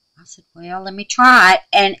 I said, well, let me try it.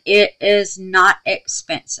 And it is not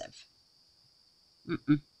expensive.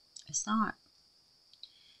 It's not.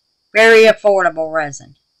 Very affordable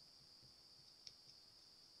resin.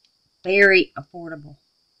 Very affordable.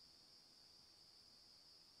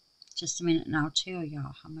 Just a minute and I'll tell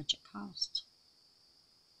y'all how much it cost.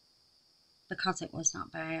 Because it was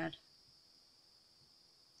not bad.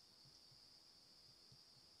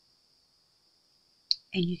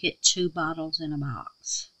 And you get 2 bottles in a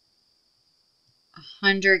box.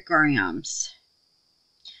 100 grams.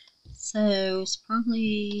 So it's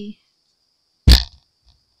probably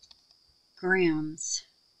grams.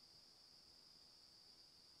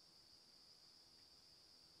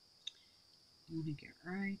 I want to get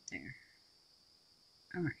right there.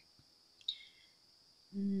 Alright.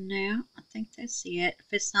 Now, I think that's it.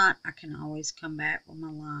 If it's not, I can always come back with my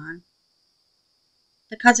line.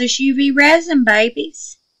 Because it's UV resin,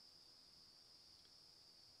 babies.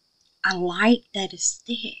 I like that it's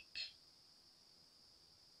thick.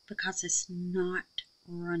 Because it's not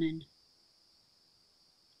running.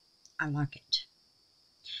 I like it.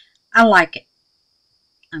 I like it.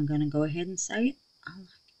 I'm going to go ahead and say it. I like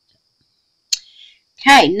it.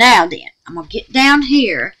 Okay, now then, I'm going to get down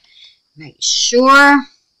here. Make sure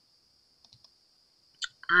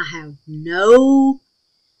I have no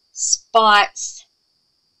spots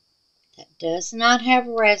that does not have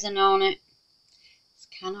resin on it. It's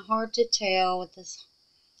kind of hard to tell with this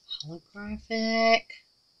holographic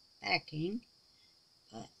backing,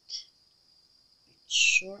 but make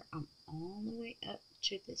sure I'm all the way up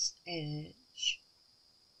to this edge.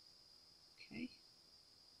 Okay.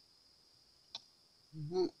 I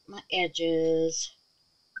want my edges.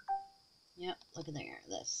 Yep, look at there.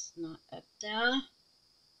 That's not up there.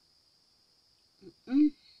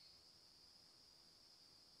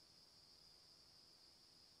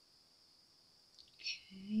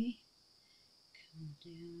 Okay, come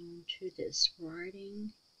down to this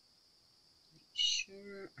writing. Make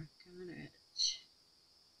sure I got it.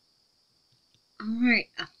 Alright,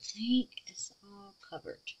 I think it's all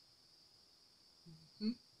covered.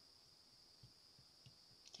 I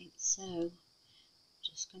think so.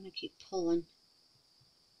 Just gonna keep pulling.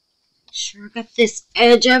 Make sure I got this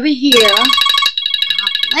edge over here.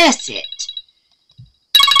 God bless it.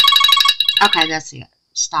 Okay, that's it.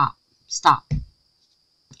 Stop. Stop.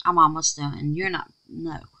 I'm almost done. You're not.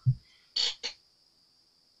 No.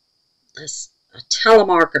 That's a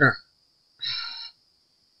telemarketer.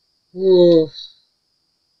 Ooh.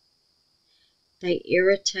 They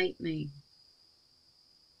irritate me.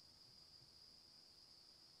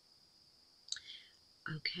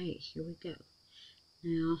 Okay, here we go.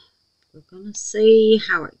 Now, we're going to see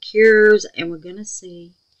how it cures, and we're going to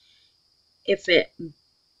see if it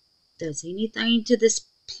does anything to this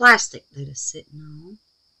plastic that is sitting on.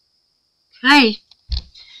 Okay.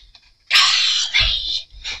 Golly,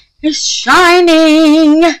 it's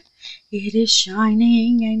shining. It is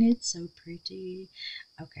shining, and it's so pretty.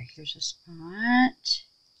 Okay, here's a spot.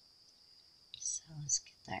 So let's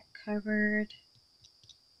get that covered.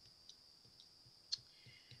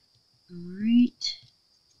 Alright.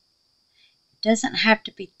 It doesn't have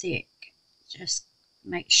to be thick. Just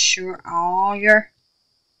make sure all your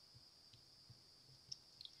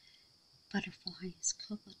butterfly is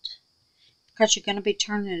covered. Because you're going to be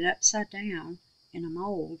turning it upside down in a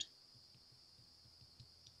mold.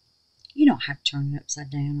 You don't have to turn it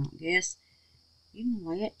upside down, I guess. You can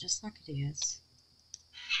lay it just like it is.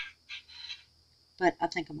 But I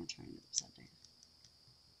think I'm going to turn it upside down.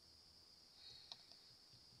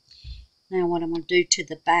 Now what I'm going to do to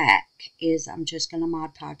the back is I'm just going to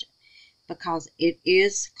Mod Podge it. Because it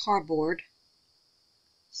is cardboard.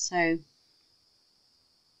 So, okay.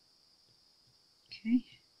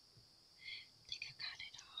 I think I got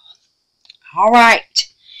it all. Alright.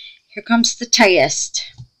 Here comes the test.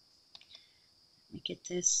 Let me get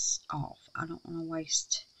this off. I don't want to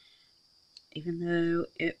waste, even though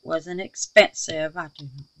it wasn't expensive, I do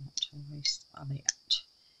not want to waste a bit.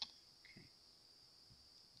 Okay.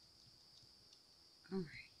 Alright.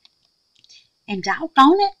 And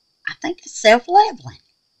doggone it, I think it's self-leveling.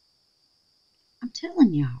 I'm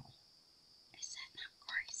telling y'all. Is that not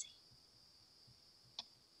crazy?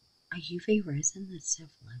 A UV resin that's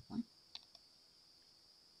self-leveling?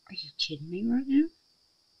 Are you kidding me right now?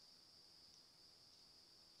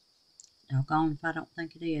 Doggone if I don't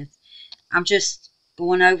think it is. I'm just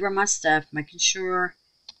going over my stuff, making sure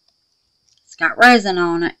it's got resin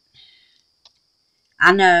on it.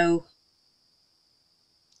 I know.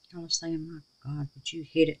 I was saying, my God, would you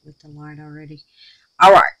hit it with the light already?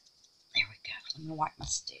 Alright. There we go. Let me wipe my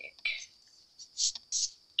stick.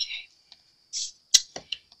 Okay.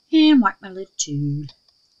 And wipe my little tool.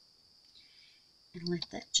 And let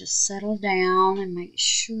that just settle down and make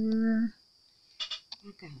sure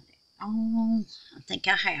I got it. Oh, I think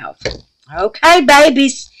I have. Okay,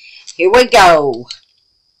 babies. Here we go.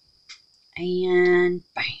 And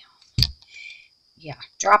bam. Yeah,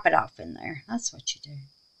 drop it off in there. That's what you do.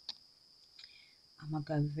 I'm going to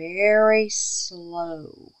go very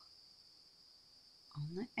slow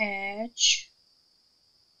on the edge.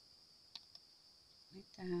 Like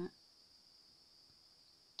that.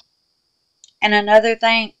 And another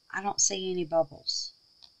thing, I don't see any bubbles.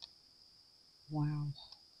 Wow.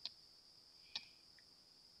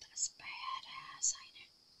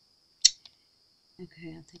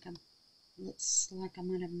 Okay, I think looks like I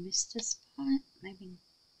might have missed a spot. Maybe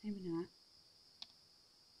not.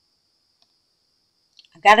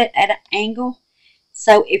 I got it at an angle,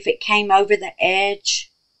 so if it came over the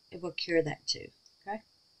edge, it will cure that too. Okay.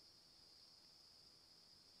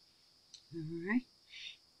 Alright.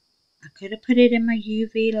 I could have put it in my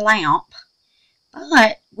UV lamp,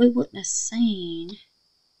 but we wouldn't have seen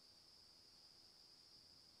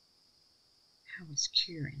how it's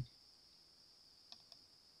curing.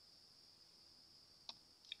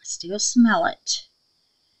 I still smell it,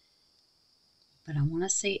 but I want to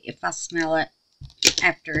see if I smell it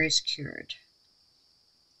after it's cured.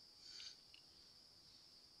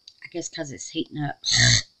 I guess because it's heating up.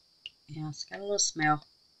 Yeah, it's got a little smell.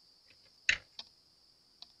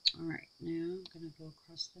 Alright, now I'm going to go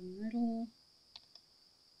across the middle.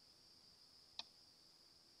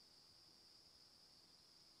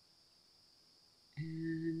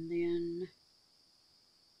 And then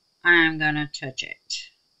I'm going to touch it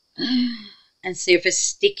and see if it's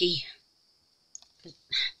sticky.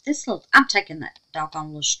 This little, I'm taking that doggone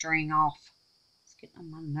little string off. It's getting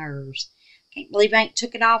on my nerves. Can't believe I ain't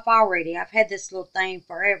took it off already. I've had this little thing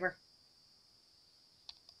forever.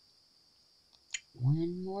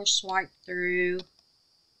 One more swipe through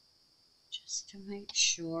just to make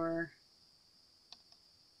sure.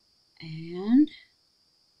 And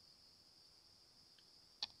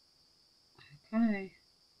okay,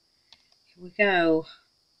 here we go.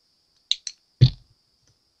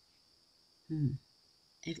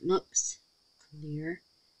 It looks clear.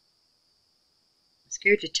 I'm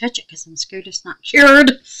scared to touch it because I'm scared it's not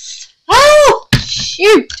cured. Oh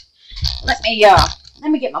shoot! Let me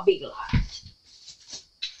get my big light.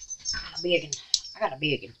 I got a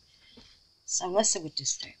big one. So let's see what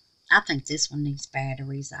this do. I think this one needs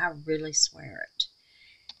batteries. I really swear it.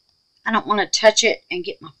 I don't want to touch it and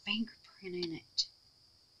get my fingerprint in it.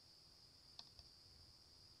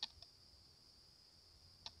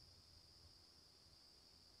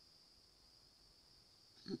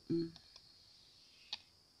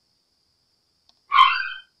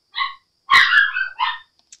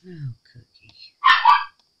 Oh,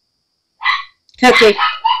 Cookie.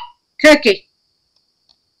 Cookie.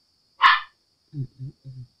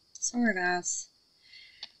 Sorry, guys.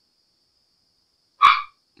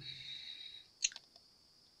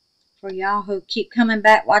 For y'all who keep coming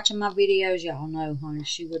back watching my videos, y'all know, honey,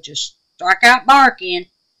 she will just strike out barking.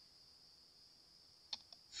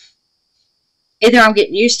 Either I'm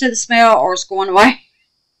getting used to the smell or it's going away.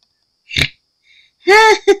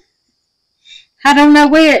 I don't know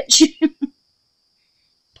which.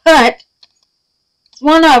 But it's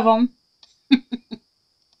one of them.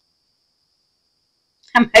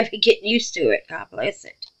 I may be getting used to it. God bless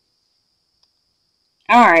it.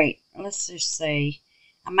 Alright, let's just see.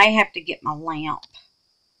 I may have to get my lamp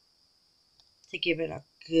to give it a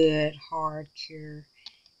good hard cure.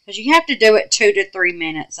 Because you have to do it 2 to 3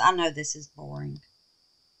 minutes. I know this is boring.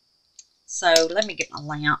 So let me get my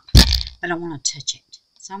lamp. But I want to touch it.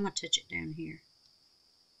 So I'm going to touch it down here.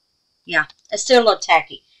 Yeah, it's still a little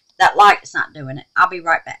tacky. That light's not doing it. I'll be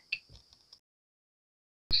right back.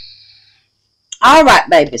 Alright,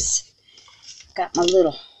 babies. Got my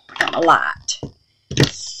light.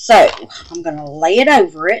 So, I'm going to lay it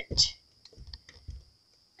over it.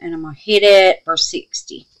 And I'm going to hit it for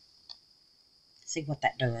 60. See what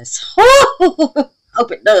that does.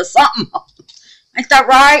 Hope it does something. Ain't that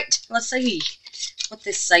right? Let's see what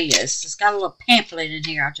this says. It's got a little pamphlet in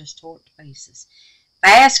here. I just tore it to pieces.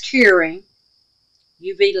 Fast curing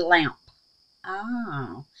UV lamp.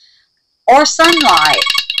 Oh. Or sunlight.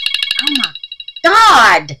 Oh my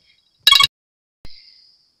God.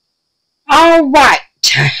 Alright.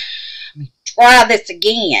 Let me try this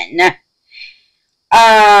again.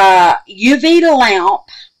 UV lamp,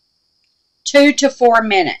 2 to 4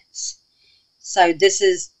 minutes. So this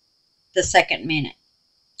is the second minute.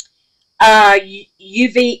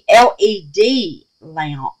 UV LED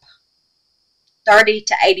lamp, 30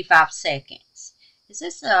 to 85 seconds. Is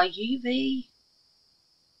this a UV?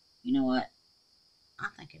 You know what? I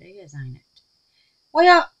think it is, ain't it?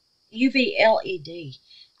 Well, UV LED.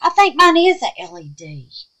 I think mine is a LED.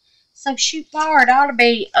 So shoot far, it ought to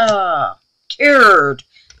be cured.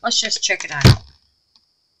 Let's just check it out.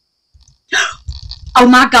 Oh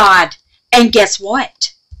my God. And guess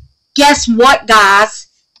what? Guess what, guys?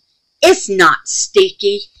 It's not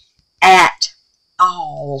sticky at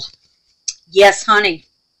all. Yes, honey.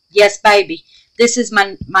 Yes, baby. This is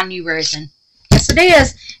my new resin. Yes, it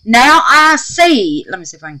is. Now I see. Let me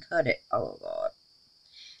see if I can cut it. Oh, God.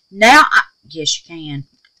 Now yes, you can.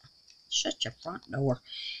 Shut your front door.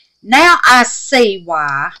 Now I see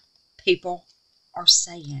why people are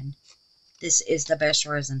saying this is the best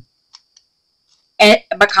resin. And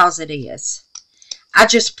because it is. I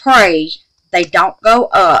just pray they don't go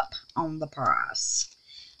up on the price.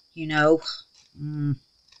 You know,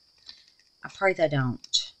 I pray they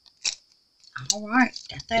don't. All right,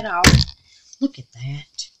 got that off. Look at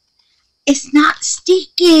that. It's not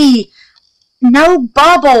sticky. No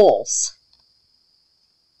bubbles.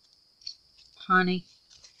 Honey,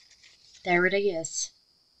 there it is.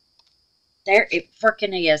 There it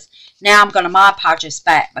freaking is. Now I'm going to Mod Podge this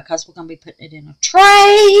back because we're going to be putting it in a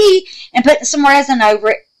tray and putting some resin over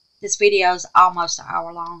it. This video is almost an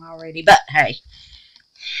hour long already, but hey,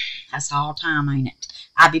 that's all time, ain't it?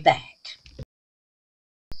 I'll be back.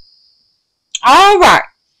 All right,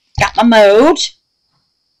 got my mold,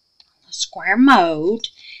 a square mold,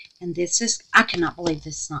 and this is, I cannot believe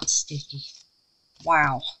this is not sticky.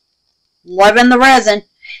 Wow. Loving the resin,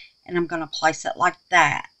 and I'm going to place it like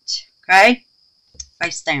that. Okay,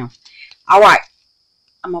 face down. All right,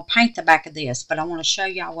 I'm going to paint the back of this, but I want to show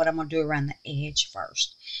y'all what I'm going to do around the edge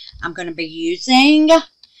first. I'm going to be using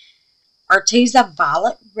Arteza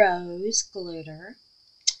Violet Rose glitter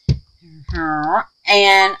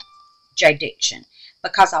and JDiction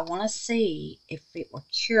because I want to see if it will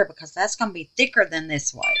cure because that's going to be thicker than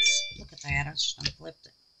this was. Look at that. I just unflipped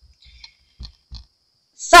it.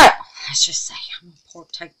 So, let's just say I'm going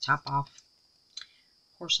to take the top off.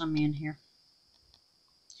 Pour some in here.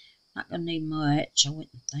 Not going to need much, I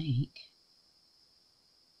wouldn't think.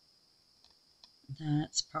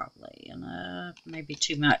 That's probably enough. Maybe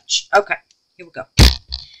too much. Okay, here we go.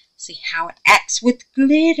 See how it acts with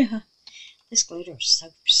glitter. This glitter is so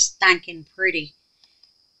stinking pretty.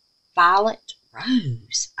 Violet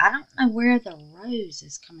Rose. I don't know where the rose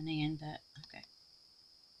is coming in, but okay.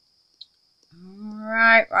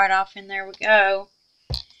 Alright, right off in there we go.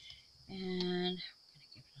 And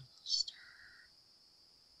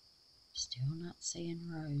still not seeing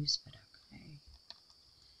rose, but okay.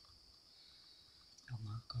 Oh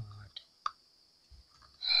my God.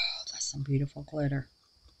 Oh, that's some beautiful glitter.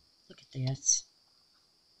 Look at this.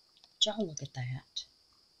 Y'all look at that.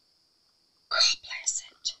 God bless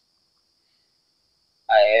it.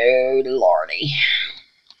 Oh, Lordy.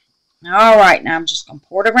 Alright, now I'm just going to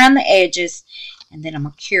pour it around the edges, and then I'm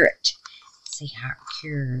going to cure it. See how it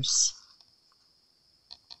cures.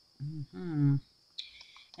 And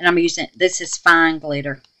I'm using, this is fine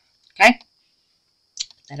glitter. Okay?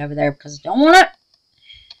 Put that over there because I don't want it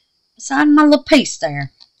beside my little piece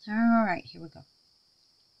there. Alright, here we go.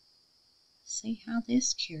 See how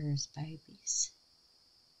this cures, babies.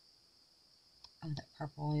 Oh, that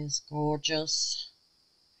purple is gorgeous.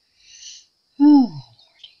 Oh, Lordy.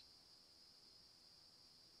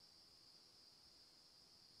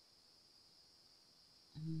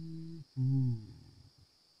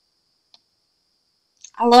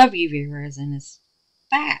 I love UV resin. It's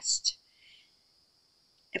fast.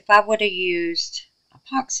 If I would have used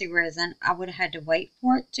epoxy resin, I would have had to wait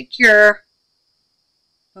for it to cure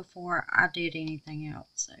before I did anything else.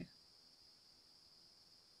 So,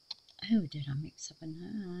 oh, did I mix up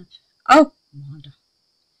enough? Oh, Wanda.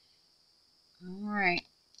 Alright,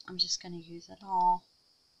 I'm just going to use it all.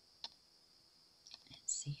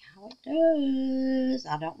 Let's see how it does.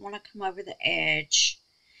 I don't want to come over the edge.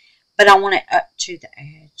 But I want it up to the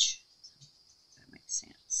edge. If that makes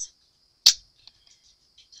sense.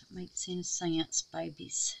 That makes any sense,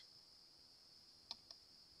 babies.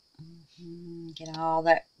 Get all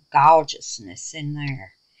that gorgeousness in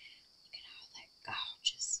there. Look at all that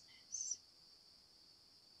gorgeousness.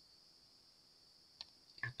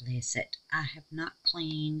 God bless it. I have not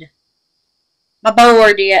cleaned my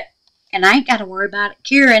board yet. And I ain't got to worry about it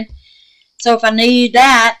curing. So if I need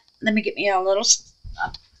that, let me get me a little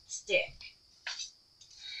stick.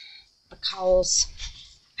 Because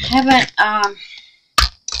I haven't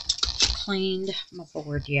cleaned my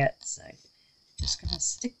board yet. So I'm just going to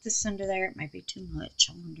stick this under there. It may be too much.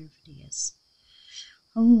 I wonder if it is.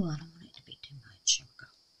 Oh, I don't want it to be too much. Here we go.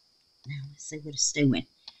 Now let's see what it's doing.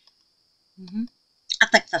 I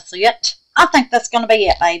think that's it. I think that's going to be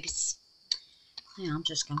it, babies. Now I'm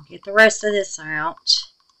just going to get the rest of this out.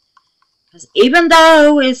 Because even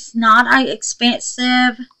though it's not an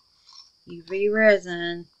expensive UV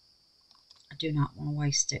resin, I do not want to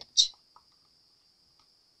waste it.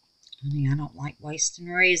 Honey, I don't like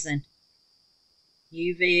wasting resin.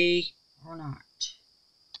 UV or not.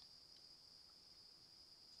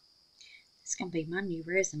 It's going to be my new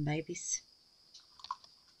resin, babies.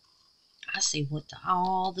 I see what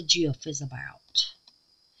all the jiff is about.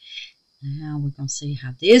 Now we're going to see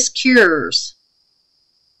how this cures.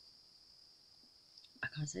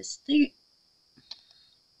 Because it's thick.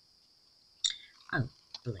 Oh,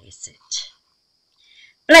 bless it.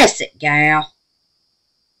 Bless it, gal.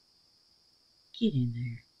 Get in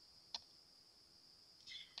there.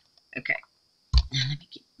 Okay. Now let me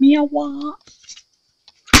get me a wipe.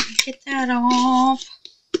 Get that off.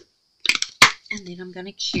 And then I'm going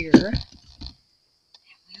to cure.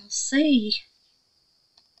 We'll see.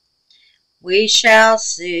 We shall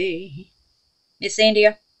see. Miss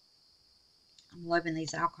India, I'm loving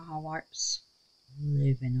these alcohol wipes.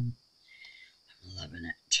 Loving them. I'm loving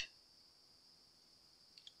it.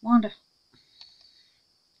 Wanda.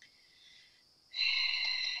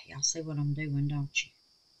 Y'all see what I'm doing, don't you?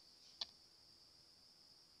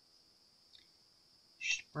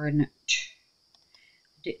 Spreading it.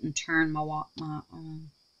 Didn't turn my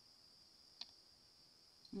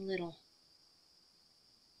little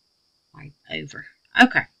wipe over.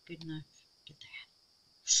 Okay, good enough. Get that.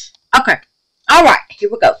 Okay. All right, here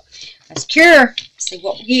we go. Let's cure. See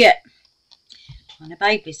what we get. Honey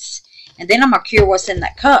babies. And then I'm going to cure what's in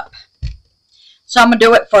that cup. So I'm going to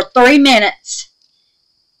do it for 3 minutes.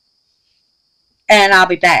 And I'll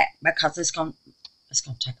be back because it's going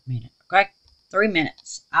to take a minute. Okay? 3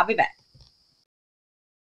 minutes. I'll be back.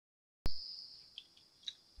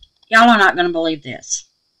 Y'all are not going to believe this.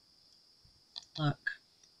 Look.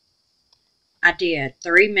 I did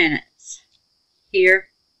 3 minutes. Here,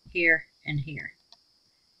 here, and here.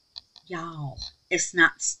 Y'all, it's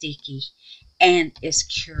not sticky. And it's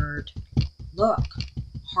cured. Look.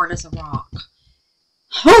 Hard as a rock.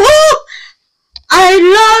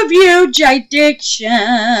 I love you,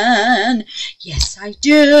 JDiction. Yes, I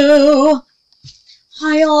do.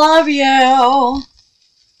 I love you.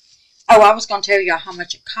 Oh, I was going to tell y'all how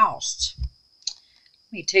much it cost.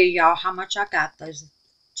 Let me tell y'all how much I got those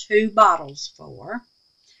 2 bottles for.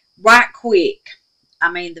 Right quick.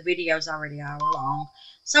 I mean, the video's already an hour long.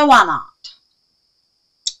 So why not?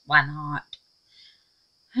 Why not?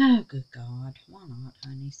 Oh, good God. Why not,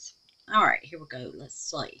 honeys? All right, here we go. Let's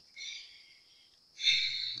see.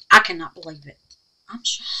 I cannot believe it. I'm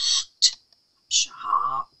shocked. I'm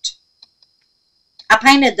shocked. I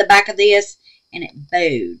painted the back of this and it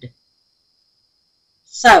bowed.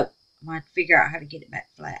 So, I'm going to have to figure out how to get it back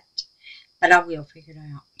flat. But I will figure it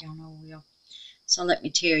out. Y'all know I will. So, let me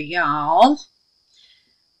tell y'all.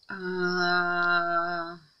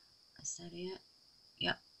 Is that it?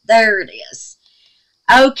 Yep. There it is.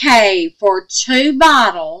 Okay, for 2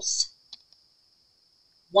 bottles,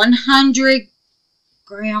 100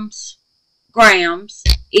 grams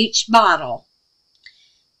each bottle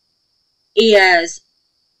is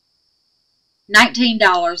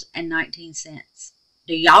 $19.19.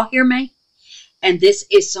 Do y'all hear me? And this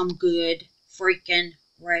is some good freaking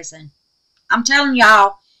resin. I'm telling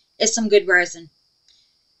y'all, it's some good resin.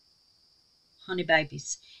 Honey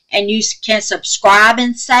babies. And you can subscribe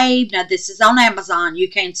and save. Now, this is on Amazon. You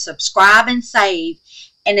can subscribe and save.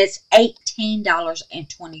 And it's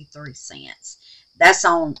 $18.23. That's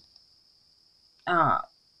on,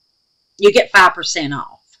 you get 5%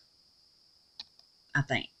 off. I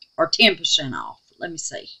think. Or 10% off. Let me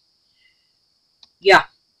see. Yeah,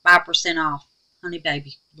 5% off. Honey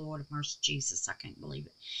baby. Lord of mercy, Jesus. I can't believe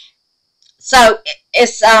it. So,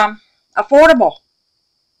 it's affordable.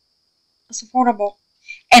 It's affordable.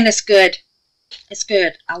 And it's good. It's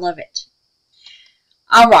good. I love it.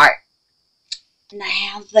 Alright.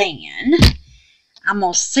 Now then, I'm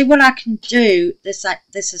going to see what I can do. This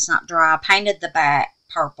is not dry. I painted the back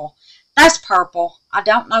purple. That's purple. I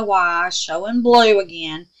don't know why. It's showing blue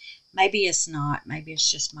again. Maybe it's not. Maybe it's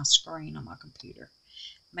just my screen on my computer.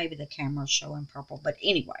 Maybe the camera's showing purple. But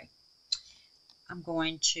anyway, I'm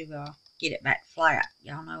going to get it back flat.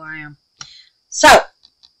 Y'all know I am. So,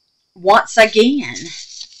 once again,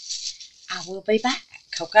 I will be back,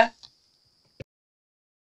 okay?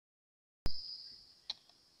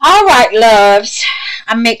 Alright, loves.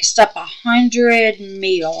 I mixed up 100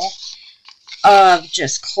 ml of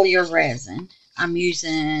just clear resin. I'm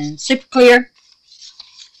using super clear.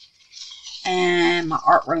 And my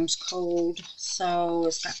art room's cold, so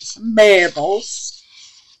it's got some bubbles.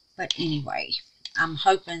 But anyway, I'm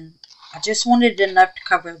hoping, I just wanted enough to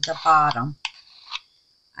cover the bottom.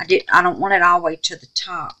 I don't want it all the way to the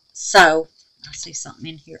top. So, I see something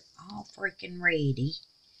in here all freaking ready.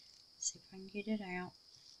 See if I can get it out.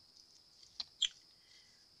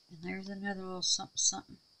 And there's another little something.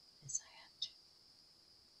 What is that?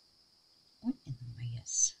 What in the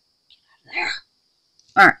mess? Get out of there.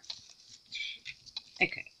 Alright.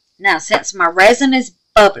 Okay. Now, since my resin is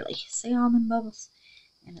bubbly. See all them bubbles?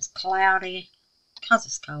 And it's cloudy. Because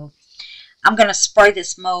it's cold. I'm going to spray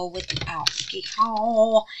this mold with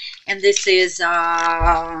alcohol. And this is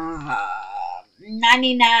 99.9%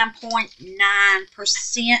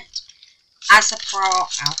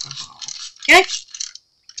 isopropyl alcohol. Okay?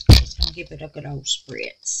 Just going to give it a good old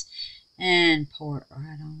spritz. And pour it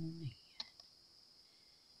right on in.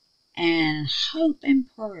 And hope and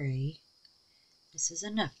pray this is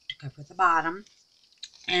enough to cover the bottom.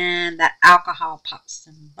 And that alcohol pops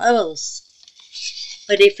some bubbles.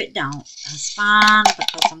 But if it don't, that's fine,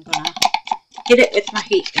 because I'm going to hit it with my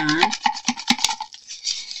heat gun.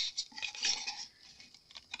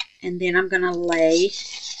 And then I'm going to lay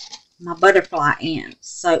my butterfly in.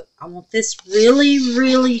 So I want this really,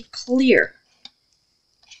 really clear.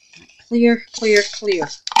 Clear, clear, clear.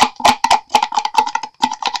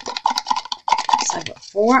 So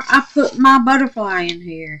before I put my butterfly in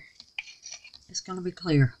here, it's going to be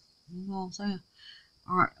clear. You know what I'm saying?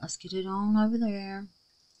 Alright, let's get it on over there.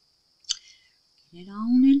 Get it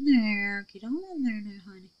on in there. Get on in there now,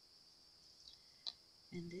 honey.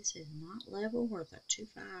 And this is not level worth a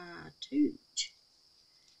 252. Get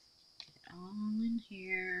it all in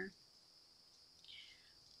here.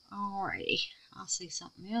 Alrighty. I see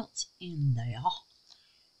something else in there.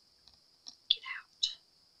 Get out.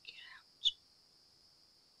 Get out.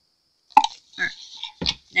 Alright.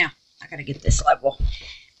 Now, I gotta get this level.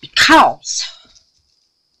 Because it's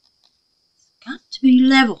got to be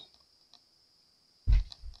level.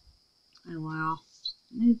 Oh wow.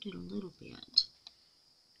 Moved it a little bit.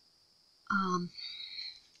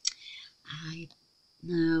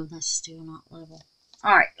 No, that's still not level.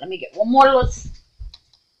 Alright, let me get one more little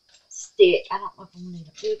stick. I don't know if I'm going to need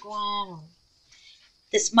a big one. Or...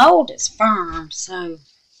 This mold is firm, so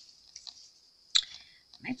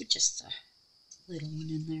maybe just a little one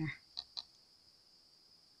in there.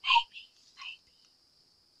 Maybe.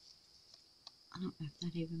 I don't know if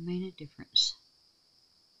that even made a difference.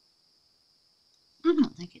 I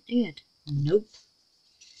don't think it did. Nope.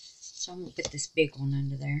 So I'm going to put this big one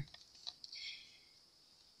under there.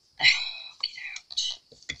 Oh, get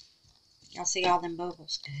out. Y'all see all them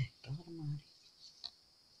bubbles? Good God Almighty.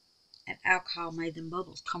 That alcohol made them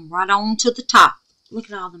bubbles come right on to the top. Look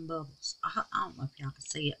at all them bubbles. I don't know if y'all can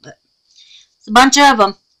see it, but it's a bunch of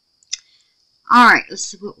them. Alright, let's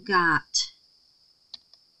see what we got.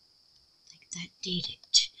 I think that did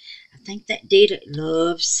it. I think that did it,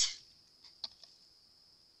 loves.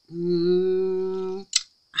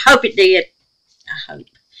 I hope it did. I hope.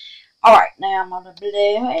 Alright, now I'm going to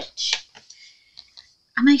blow it.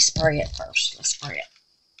 I may spray it first. Let's spray it.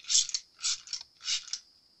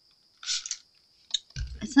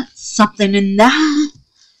 Is that something in there?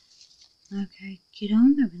 Okay, get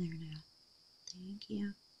on over there now. Thank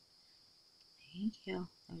you. Thank you.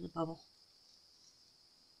 There's a bubble.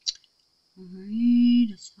 Alright,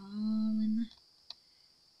 it's all in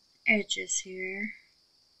the edges here.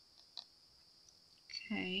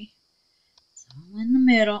 Okay. It's all in the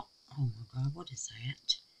middle. Oh my God, what is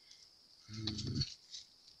that? What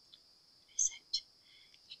is it?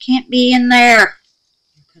 You can't be in there.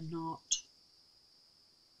 You cannot.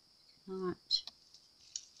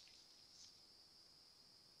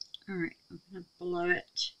 Alright, I'm going to blow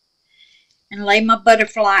it and lay my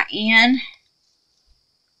butterfly in.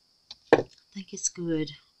 I think it's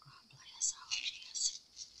good. God bless all it is.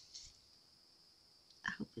 I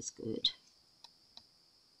hope it's good.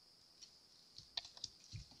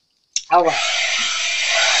 Alright.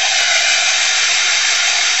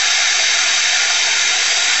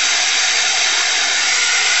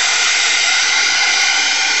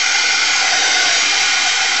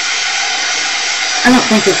 I don't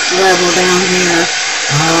think it's level down here.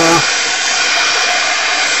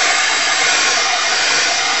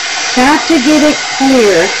 Got to get it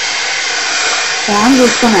clear. So I'm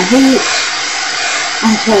just going to heat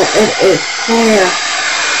until it is clear.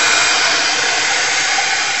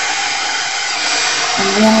 And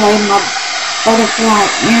then lay my butterfly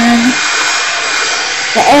in.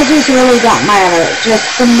 The edges really don't matter. It's just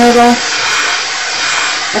the middle.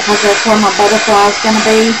 Because that's where my butterfly is going to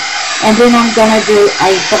be. And then I'm going to do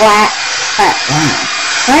a black background.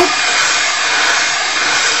 Okay?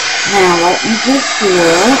 Now let me just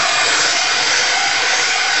look.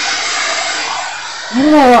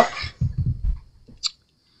 Look.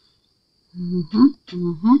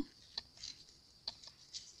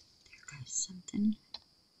 There goes something.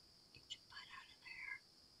 Get your butt out of there.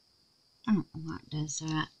 I don't know why it does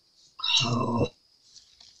that. Oh.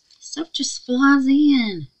 Stuff just flies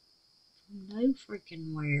in. No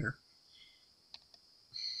freaking where.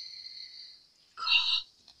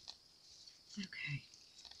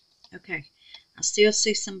 Okay. I still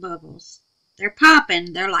see some bubbles. They're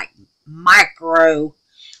popping. They're like micro.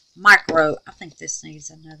 I think this needs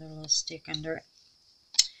another little stick under it.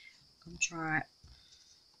 Come try it.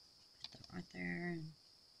 Put that right there and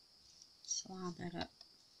slide that up.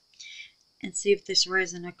 And see if this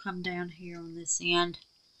resin will come down here on this end.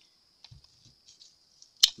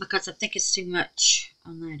 Because I think it's too much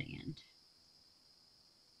on that end.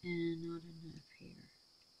 And not enough here.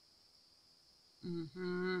 I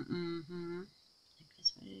think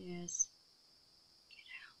that's what it is. Get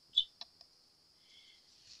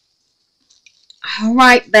out.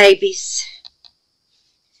 Alright, babies.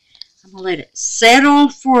 I'm going to let it settle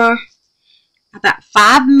for about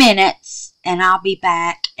 5 minutes, and I'll be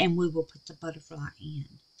back, and we will put the butterfly in.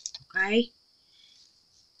 Okay?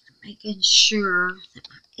 I'm making sure that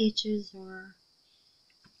my edges are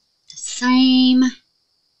the same.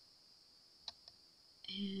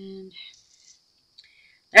 And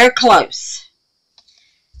they're close.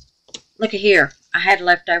 Look at here. I had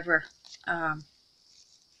leftover that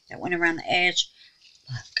went around the edge.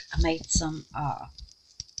 Look, I made some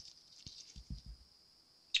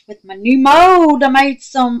with my new mold. I made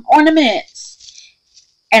some ornaments,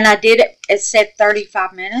 and I did it. It said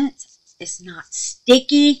 35 minutes. It's not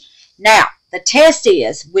sticky. Now the test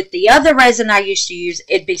is with the other resin I used to use,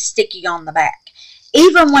 it'd be sticky on the back,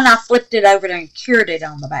 even when I flipped it over and cured it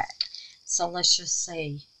on the back. So let's just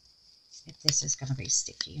see if this is going to be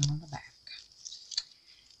sticky on the back.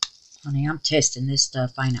 Honey, I'm testing this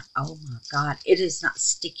stuff, ain't I? Oh my God, it is not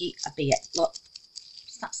sticky a bit. Look,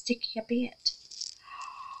 it's not sticky a bit.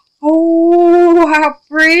 Oh, how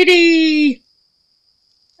pretty.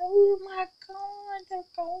 Oh my God, they're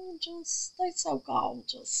gorgeous. They're so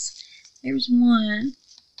gorgeous. There's one.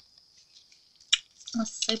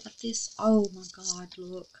 Let's see about this. Oh my God,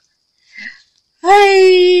 look.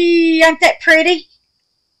 Hey, ain't that pretty?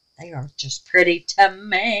 They are just pretty to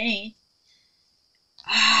me.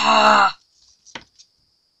 Ah,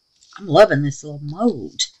 I'm loving this little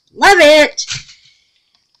mold. Love it.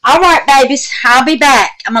 All right, babies, I'll be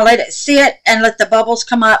back. I'm going to let it sit and let the bubbles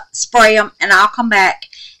come up, spray them, and I'll come back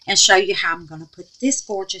and show you how I'm going to put this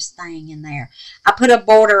gorgeous thing in there. I put a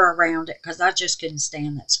border around it because I just couldn't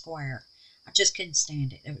stand that square. I just couldn't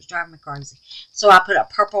stand it. It was driving me crazy. So I put a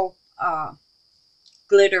purple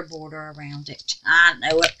glitter border around it. I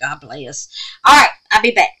know it. God bless. All right, I'll be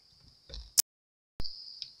back.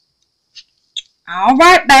 All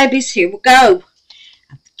right, babies, here we go.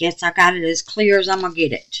 I guess I got it as clear as I'm going to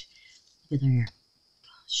get it. Look there.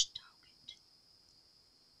 Gosh, dog it.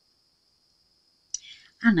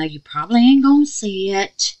 I know you probably ain't going to see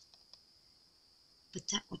it, but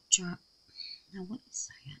that will drop. Now, what is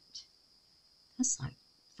that? That's like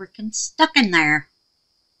freaking stuck in there.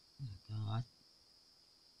 Oh, God.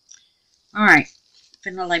 All right.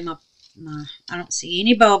 I'm going to lay my, I don't see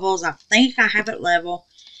any bubbles. I think I have it level.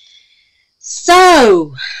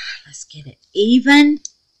 So, let's get it even.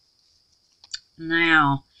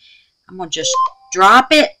 Now, I'm going to just drop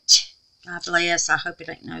it. God bless. I hope it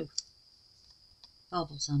ain't no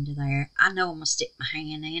bubbles under there. I know I'm going to stick my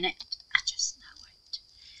hand in it. I just know it.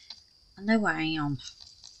 I know I am.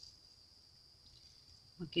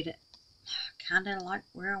 I'll get it kind of like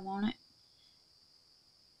where I want it.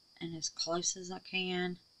 And as close as I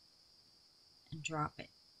can. And drop it.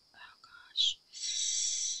 Oh, gosh.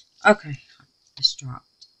 Okay. It's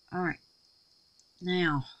dropped. Alright.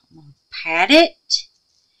 Now, I'm going to pat it.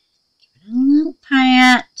 Give it a little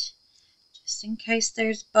pat. Just in case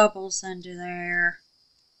there's bubbles under there.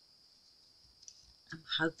 I'm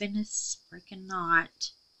hoping it's freaking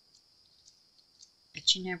not.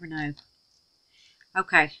 But you never know.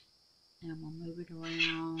 Okay. Now I'm going to move it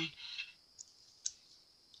around.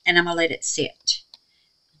 And I'm going to let it sit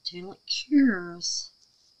until it cures.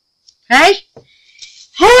 Okay?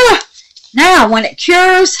 Now, when it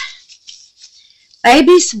cures,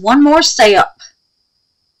 babies, one more step.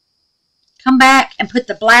 Come back and put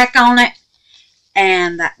the black on it,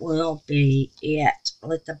 and that will be it.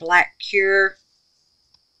 Let the black cure,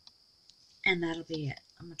 and that'll be it.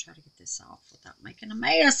 I'm going to try to get this off without making a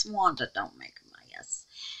mess. Wanda, don't make a mess.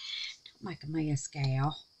 Don't make a mess,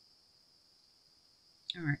 gal.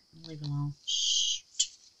 All right, leave it alone. Shh.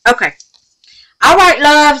 Okay. All right,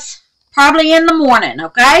 loves. Probably in the morning,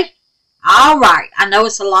 okay? All right. I know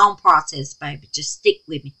it's a long process, baby. Just stick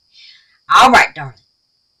with me. All right, darling.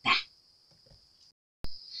 Bye.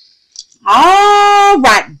 All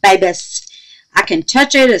right, babies. I can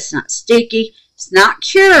touch it. It's not sticky. It's not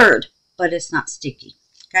cured, but it's not sticky,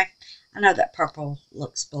 okay? I know that purple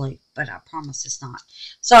looks blue, but I promise it's not.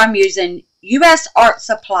 So I'm using U.S. Art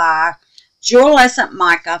Supply Jewelescent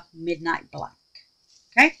Mica Midnight Black,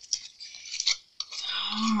 okay?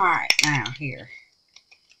 All right, now here.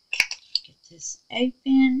 Get this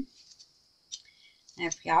open. Now,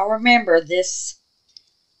 if y'all remember this,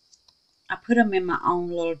 I put them in my own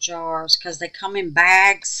little jars because they come in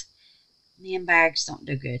bags. Me and bags don't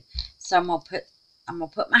do good. So I'm gonna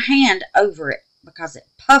put my hand over it because it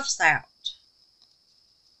puffs out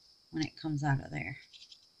when it comes out of there.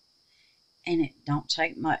 And it don't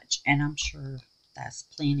take much, and I'm sure that's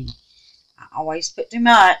plenty. I always put too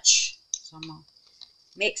much, so I'm going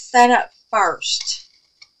to mix that up first.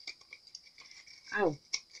 Oh,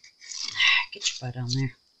 get your butt on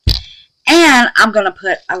there. And I'm going to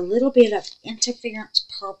put a little bit of interference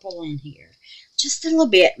purple in here. Just a little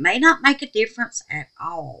bit. May not make a difference at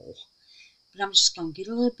all. But I'm just going to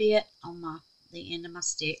get a little bit on the end of my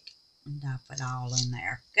stick and dump it all in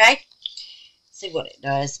there. Okay? See what it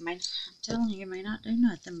does. I'm telling you, it may not do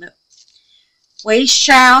nothing, but we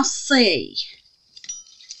shall see.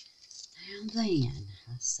 Now then,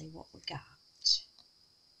 let's see what we got.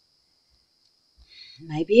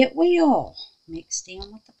 Maybe it will mix in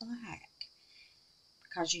with the black.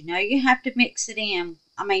 Because you know you have to mix it in.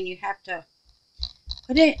 I mean, you have to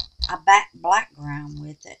put a background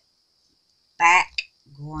with it.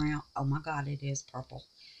 Background. Oh my God, it is purple.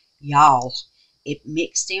 Y'all, it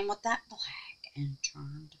mixed in with that black and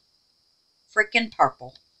turned freaking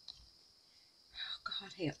purple. Oh,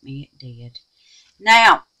 God help me, it did.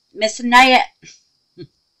 Now, Miss Annette,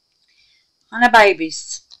 honey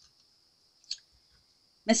babies,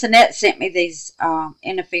 Miss Annette sent me these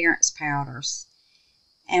interference powders.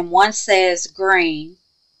 And one says green,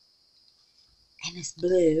 and it's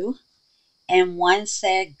blue. And one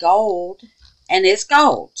said gold, and it's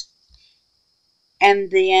gold. And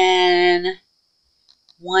then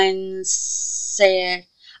one said,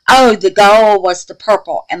 oh, the gold was the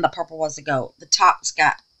purple, and the purple was the gold. The tops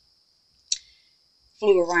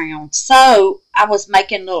flew around. So I was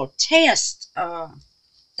making little test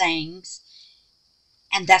things,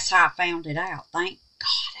 and that's how I found it out. Thank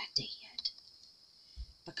God I did.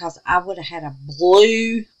 Because I would have had a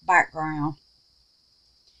blue background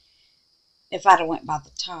if I'd have went by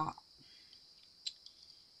the top.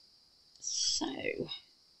 So,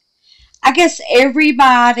 I guess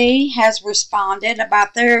everybody has responded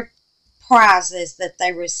about their prizes that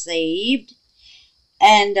they received.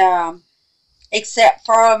 And, except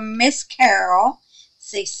for Miss Carol,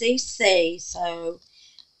 CCC. So,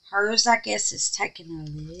 hers, I guess, is taking a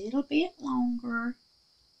little bit longer.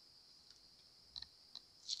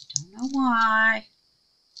 Don't know why.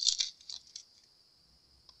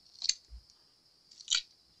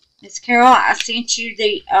 Miss Carol, I sent you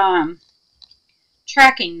the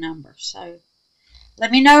tracking number, so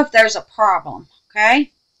let me know if there's a problem,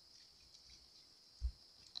 okay?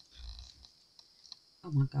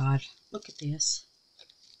 Oh my God, look at this.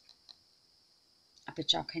 I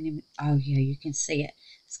bet y'all can't even, oh yeah, you can see it.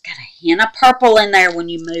 It's got a hint of purple in there when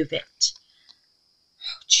you move it.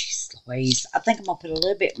 Oh, jeez Louise. I think I'm going to put a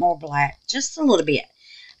little bit more black, just a little bit,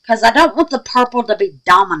 because I don't want the purple to be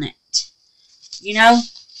dominant, you know?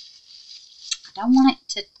 I don't want it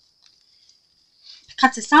to,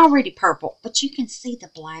 because it's already purple, but you can see the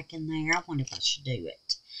black in there. I wonder if I should do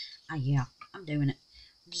it. Oh, yeah, I'm doing it.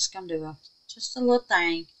 I'm just going to do just a little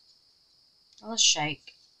thing, a little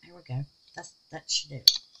shake. There we go. That should do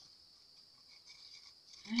it.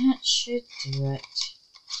 That should do it.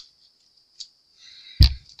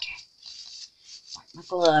 Okay. Wipe my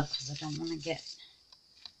glove because I don't want to get.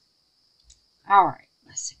 All right,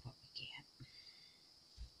 let's see what we get.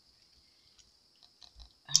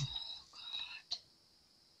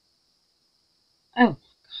 Oh God,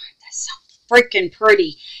 that's so freaking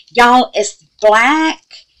pretty. Y'all, it's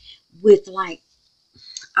black with like,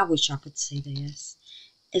 I wish y'all could see this.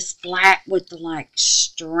 It's black with the like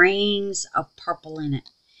strings of purple in it.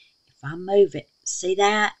 If I move it, see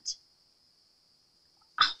that?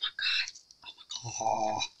 Oh my God.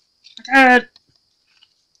 Oh my God.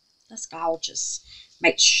 That's gorgeous.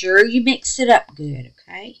 Make sure you mix it up good,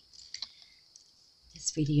 okay?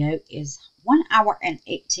 This video is 1 hour and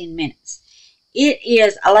 18 minutes. It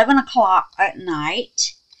is 11 o'clock at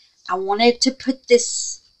night. I wanted to put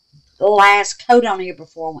this last coat on here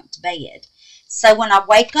before I went to bed. So when I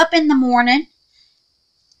wake up in the morning,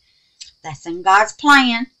 that's in God's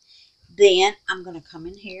plan, then I'm going to come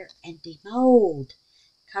in here and demold.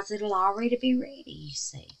 Because it'll already be ready, you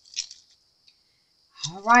see.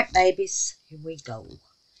 All right, babies. Here we go.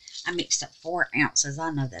 I mixed up 4 ounces.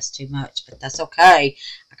 I know that's too much, but that's okay.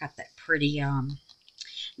 I got that pretty, Now,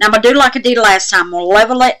 I'm going to do like I did last time. I'm going to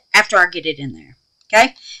level it after I get it in there.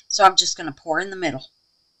 Okay? So, I'm just going to pour in the middle.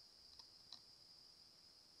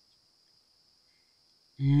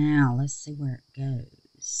 Now, let's see where it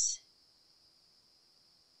goes.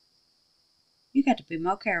 You got to be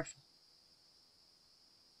more careful.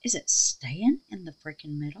 Is it staying in the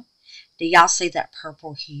freaking middle? Do y'all see that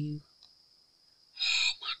purple hue?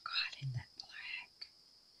 Oh my God, and that black.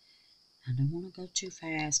 I don't want to go too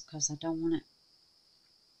fast because I don't want it.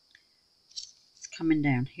 It's coming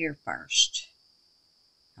down here first.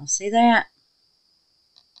 Y'all see that?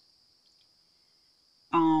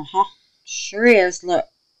 Uh-huh. Sure is. Look,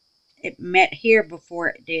 it met here before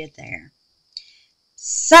it did there.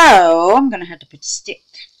 So, I'm going to have to put a stick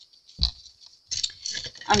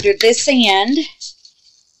under this end.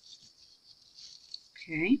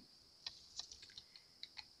 Okay.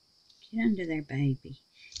 Get under there, baby.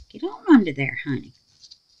 Get on under there, honey.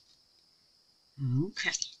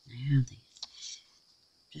 Okay. Now then.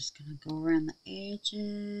 Just going to go around the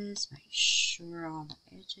edges. Make sure all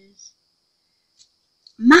the edges.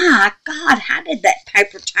 My God, how did that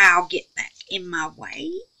paper towel get back in my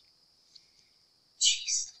way?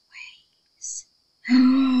 Jeez Louise.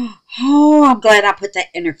 Oh, I'm glad I put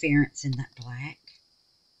that interference in that black.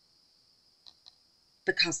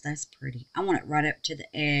 Because that's pretty. I want it right up to the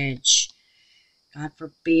edge. God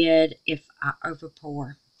forbid if I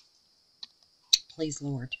overpour. Please,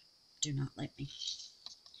 Lord, do not let me.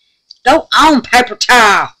 Go on, paper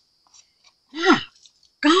towel. My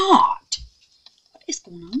God. What is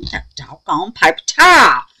going on with that doggone paper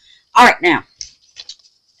towel? All right, now.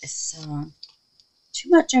 It's too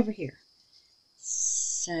much over here.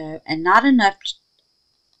 So, and not enough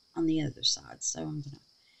on the other side. So, I'm going to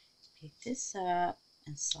pick this up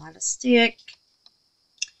and slide a stick.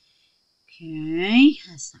 Okay.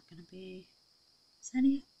 That's not going to be... Is that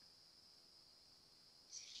it?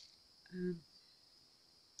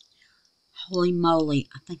 Holy moly,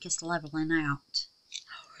 I think it's leveling out.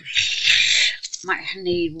 Might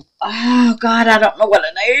need, oh God, I don't know what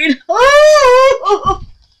I need. Oh,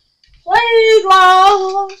 please,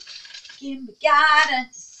 Lord, give me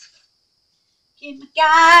guidance. Give me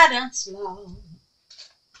guidance, Lord.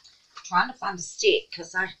 I'm trying to find a stick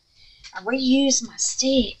because I reuse my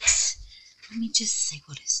sticks. Let me just see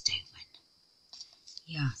what it's doing.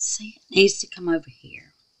 Yeah, see, it needs to come over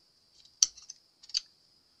here.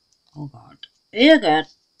 Oh God. Oh God.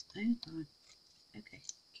 Oh God. Okay.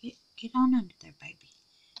 Get on under there, baby.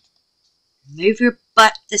 Move your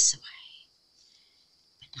butt this way.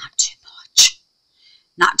 But not too much.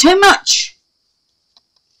 Not too much.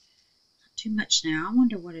 Not too much now. I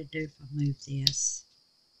wonder what it'd do if I move this.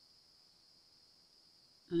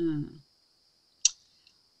 Let's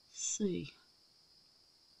see.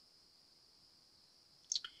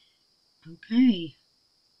 Okay.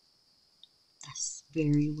 That's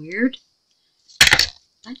very weird.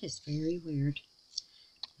 That is very weird.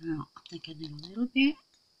 Now, I think I need a little bit.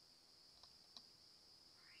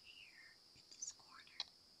 Right here in this corner.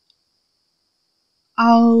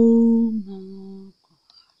 Oh my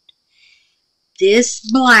God. This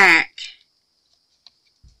black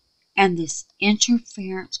and this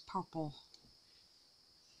interference purple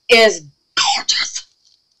is gorgeous.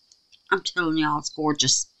 I'm telling y'all, it's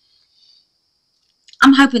gorgeous.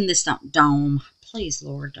 I'm hoping this don't dome. Please,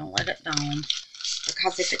 Lord, don't let it dome.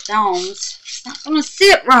 Because if it domes, it's not going to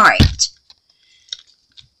sit right.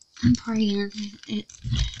 I'm praying it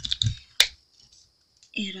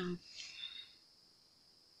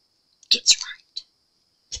gets right.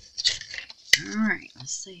 Alright,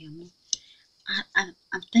 let's see. I'm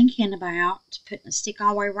thinking about putting a stick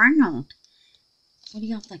all the way around. What do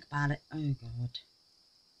y'all think about it? Oh, God.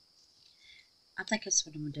 I think that's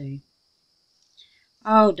what I'm going to do.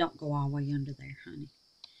 Oh, don't go all the way under there, honey.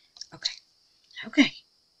 Okay. Okay.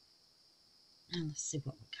 Now let's see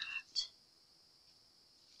what we got.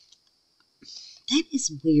 That is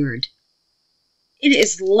weird. It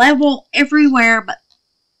is level everywhere but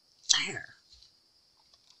there.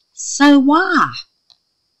 So why?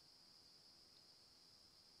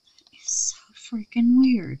 That is so freaking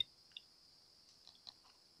weird.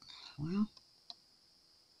 Well,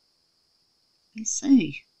 let's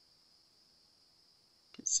see.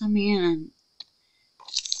 Put some in and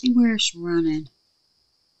see where it's running.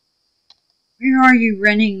 Where are you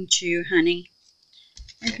running to, honey?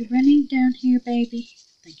 Are you running down here, baby?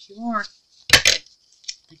 I think you are. I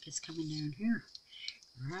think it's coming down here.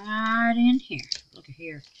 Right in here. Look at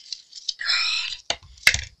here. God.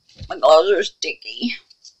 My gloves are sticky.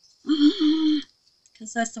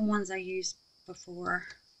 Because that's the ones I used before.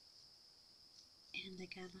 And they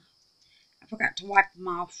got I forgot to wipe them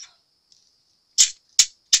off.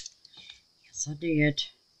 Yes, I did.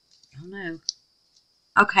 Y'all know.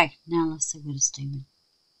 Okay, now let's see what it's doing.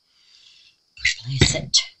 God bless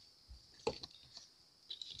it.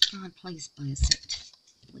 God, please bless it.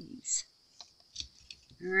 Please.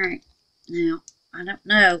 Alright. Now, I don't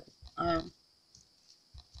know. I'm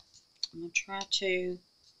going to try to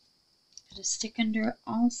put a stick under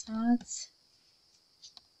all sides.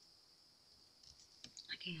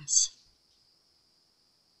 I guess.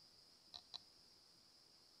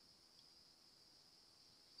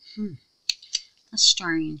 That's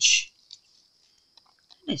strange.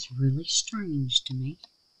 That is really strange to me.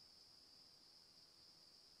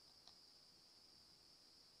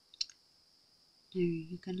 Are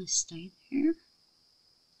you going to stay there?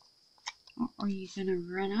 Or are you going to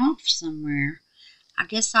run off somewhere? I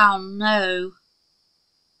guess I'll know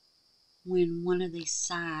when one of these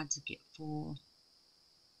sides get full.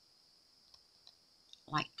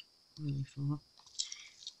 Like, really full.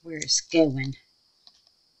 Where it's going.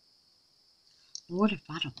 Lord, if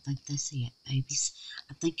I don't think that's it, babies.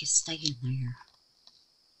 I think it's staying there.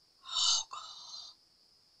 Oh,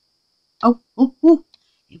 God. Oh.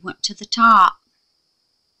 It went to the top.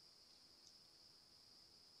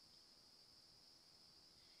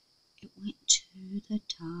 It went to the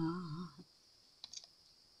top.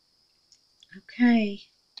 Okay.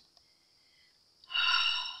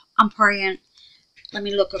 I'm praying. Let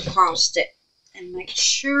me look across it and make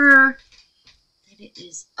sure that it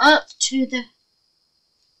is up to the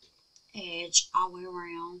edge all the way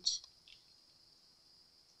around.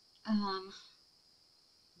 No.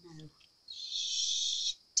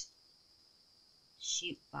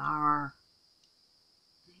 Shoot fire.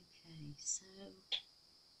 Okay, so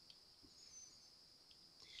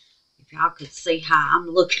if y'all could see how I'm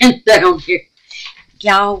looking down here,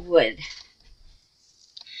 y'all would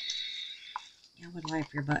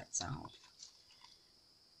laugh your butts off.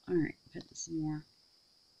 Alright, put some more.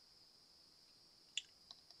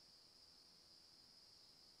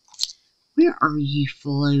 Where are you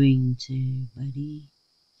flowing to, buddy?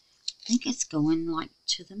 I think it's going like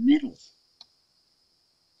to the middle.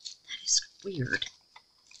 That is weird.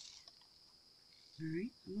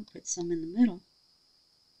 Alright, I'm going to put some in the middle.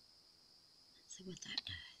 Let's see what that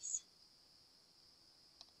does.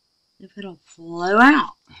 If it'll flow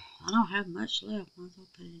out. I don't have much left. Might as well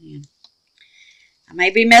put it in. I may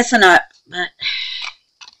be messing up, but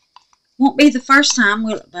won't be the first time,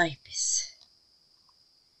 will it, babies?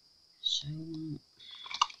 So,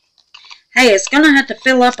 hey, it's going to have to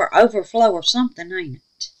fill up or overflow or something, ain't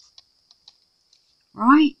it?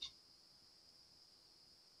 Right?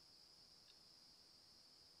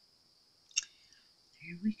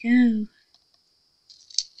 There we go.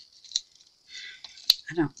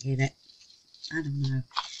 I don't get it. I don't know.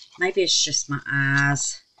 Maybe it's just my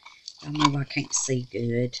eyes. I know I can't see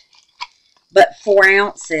good. But 4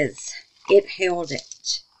 ounces. It held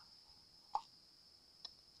it.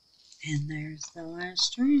 And there's the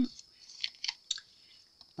last drop.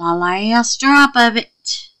 The last drop of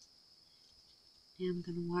it. Now I'm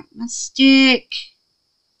going to wipe my stick.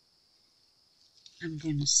 I'm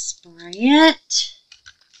going to spray it.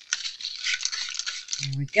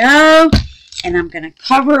 There we go. And I'm going to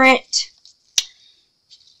cover it.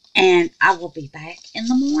 And I will be back in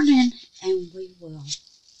the morning. And we will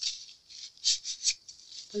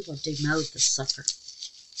demote the sucker.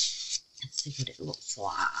 And see what it looks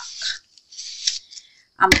like.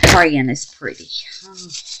 I'm praying it's pretty. Oh,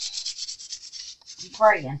 I'm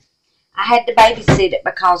praying. I had to babysit it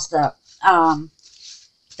because the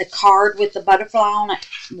card with the butterfly on it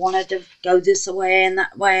wanted to go this way and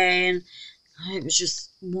that way, and it was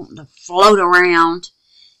just wanting to float around.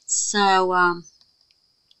 So,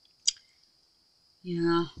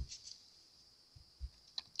 yeah.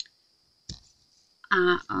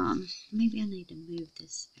 Maybe I need to move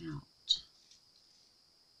this out.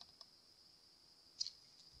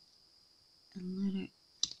 And let it.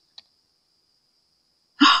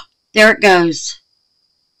 There it goes.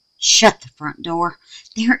 Shut the front door.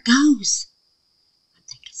 There it goes. I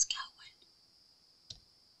think it's going.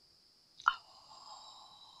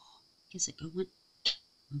 Oh, is it going?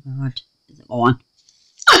 Oh God, is it going?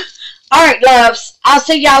 All right, loves. I'll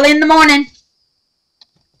see y'all in the morning.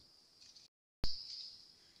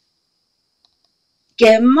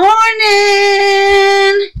 Good morning.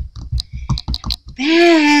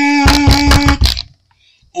 Back.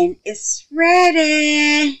 And it's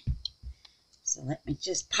ready. So let me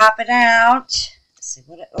just pop it out. Let's see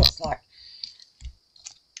what it looks like.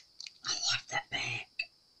 I love that bag.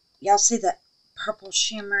 Y'all see that purple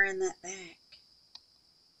shimmer in that bag?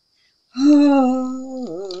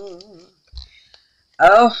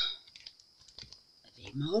 Oh,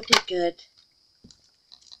 it molded good.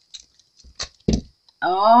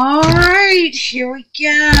 All right, here we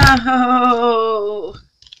go.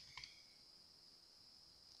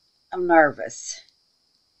 I'm nervous.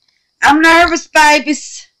 I'm nervous,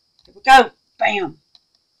 babies. Here we go. Bam.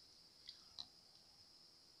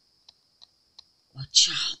 What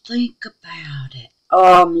y'all think about it?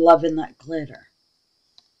 Oh, I'm loving that glitter.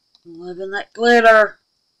 I'm loving that glitter.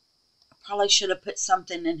 I probably should have put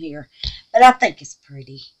something in here, but I think it's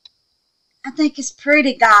pretty. I think it's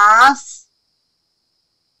pretty, guys.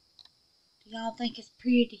 Do Y'all think it's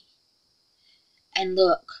pretty? And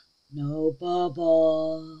look, no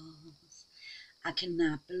bubbles. I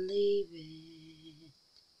cannot believe it.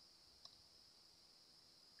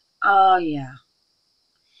 Oh, yeah.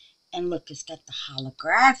 And look, it's got the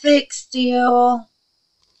holographic still.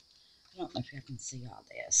 I don't know if you can see all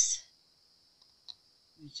this.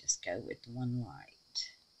 Let me just go with one light.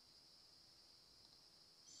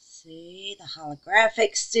 See, the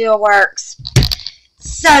holographic still works.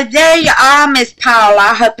 So there you are, Miss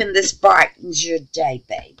Paula. Hoping this brightens your day,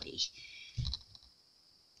 baby.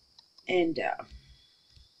 And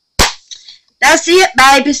that's it,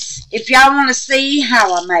 babies. If y'all want to see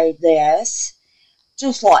how I made this,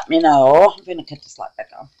 just let me know. I'm going to cut this light back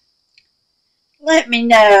on. Let me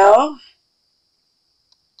know.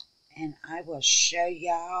 And I will show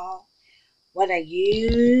y'all what I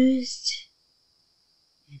used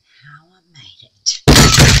and how I made it.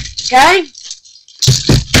 Okay?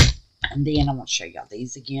 And then I'm going to show y'all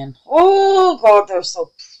these again. Oh, God, they're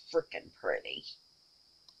so freaking pretty.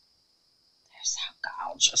 They're so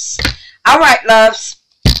gorgeous. All right, loves.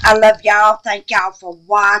 I love y'all. Thank y'all for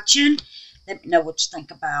watching. Let me know what you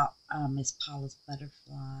think about Miss Paula's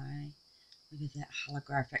butterfly. Look at that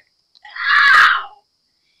holographic. Ow!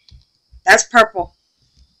 That's purple.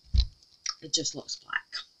 It just looks black.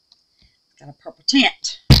 It's got a purple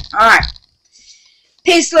tint. All right.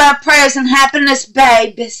 Peace, love, prayers, and happiness,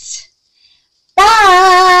 babies.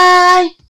 Bye.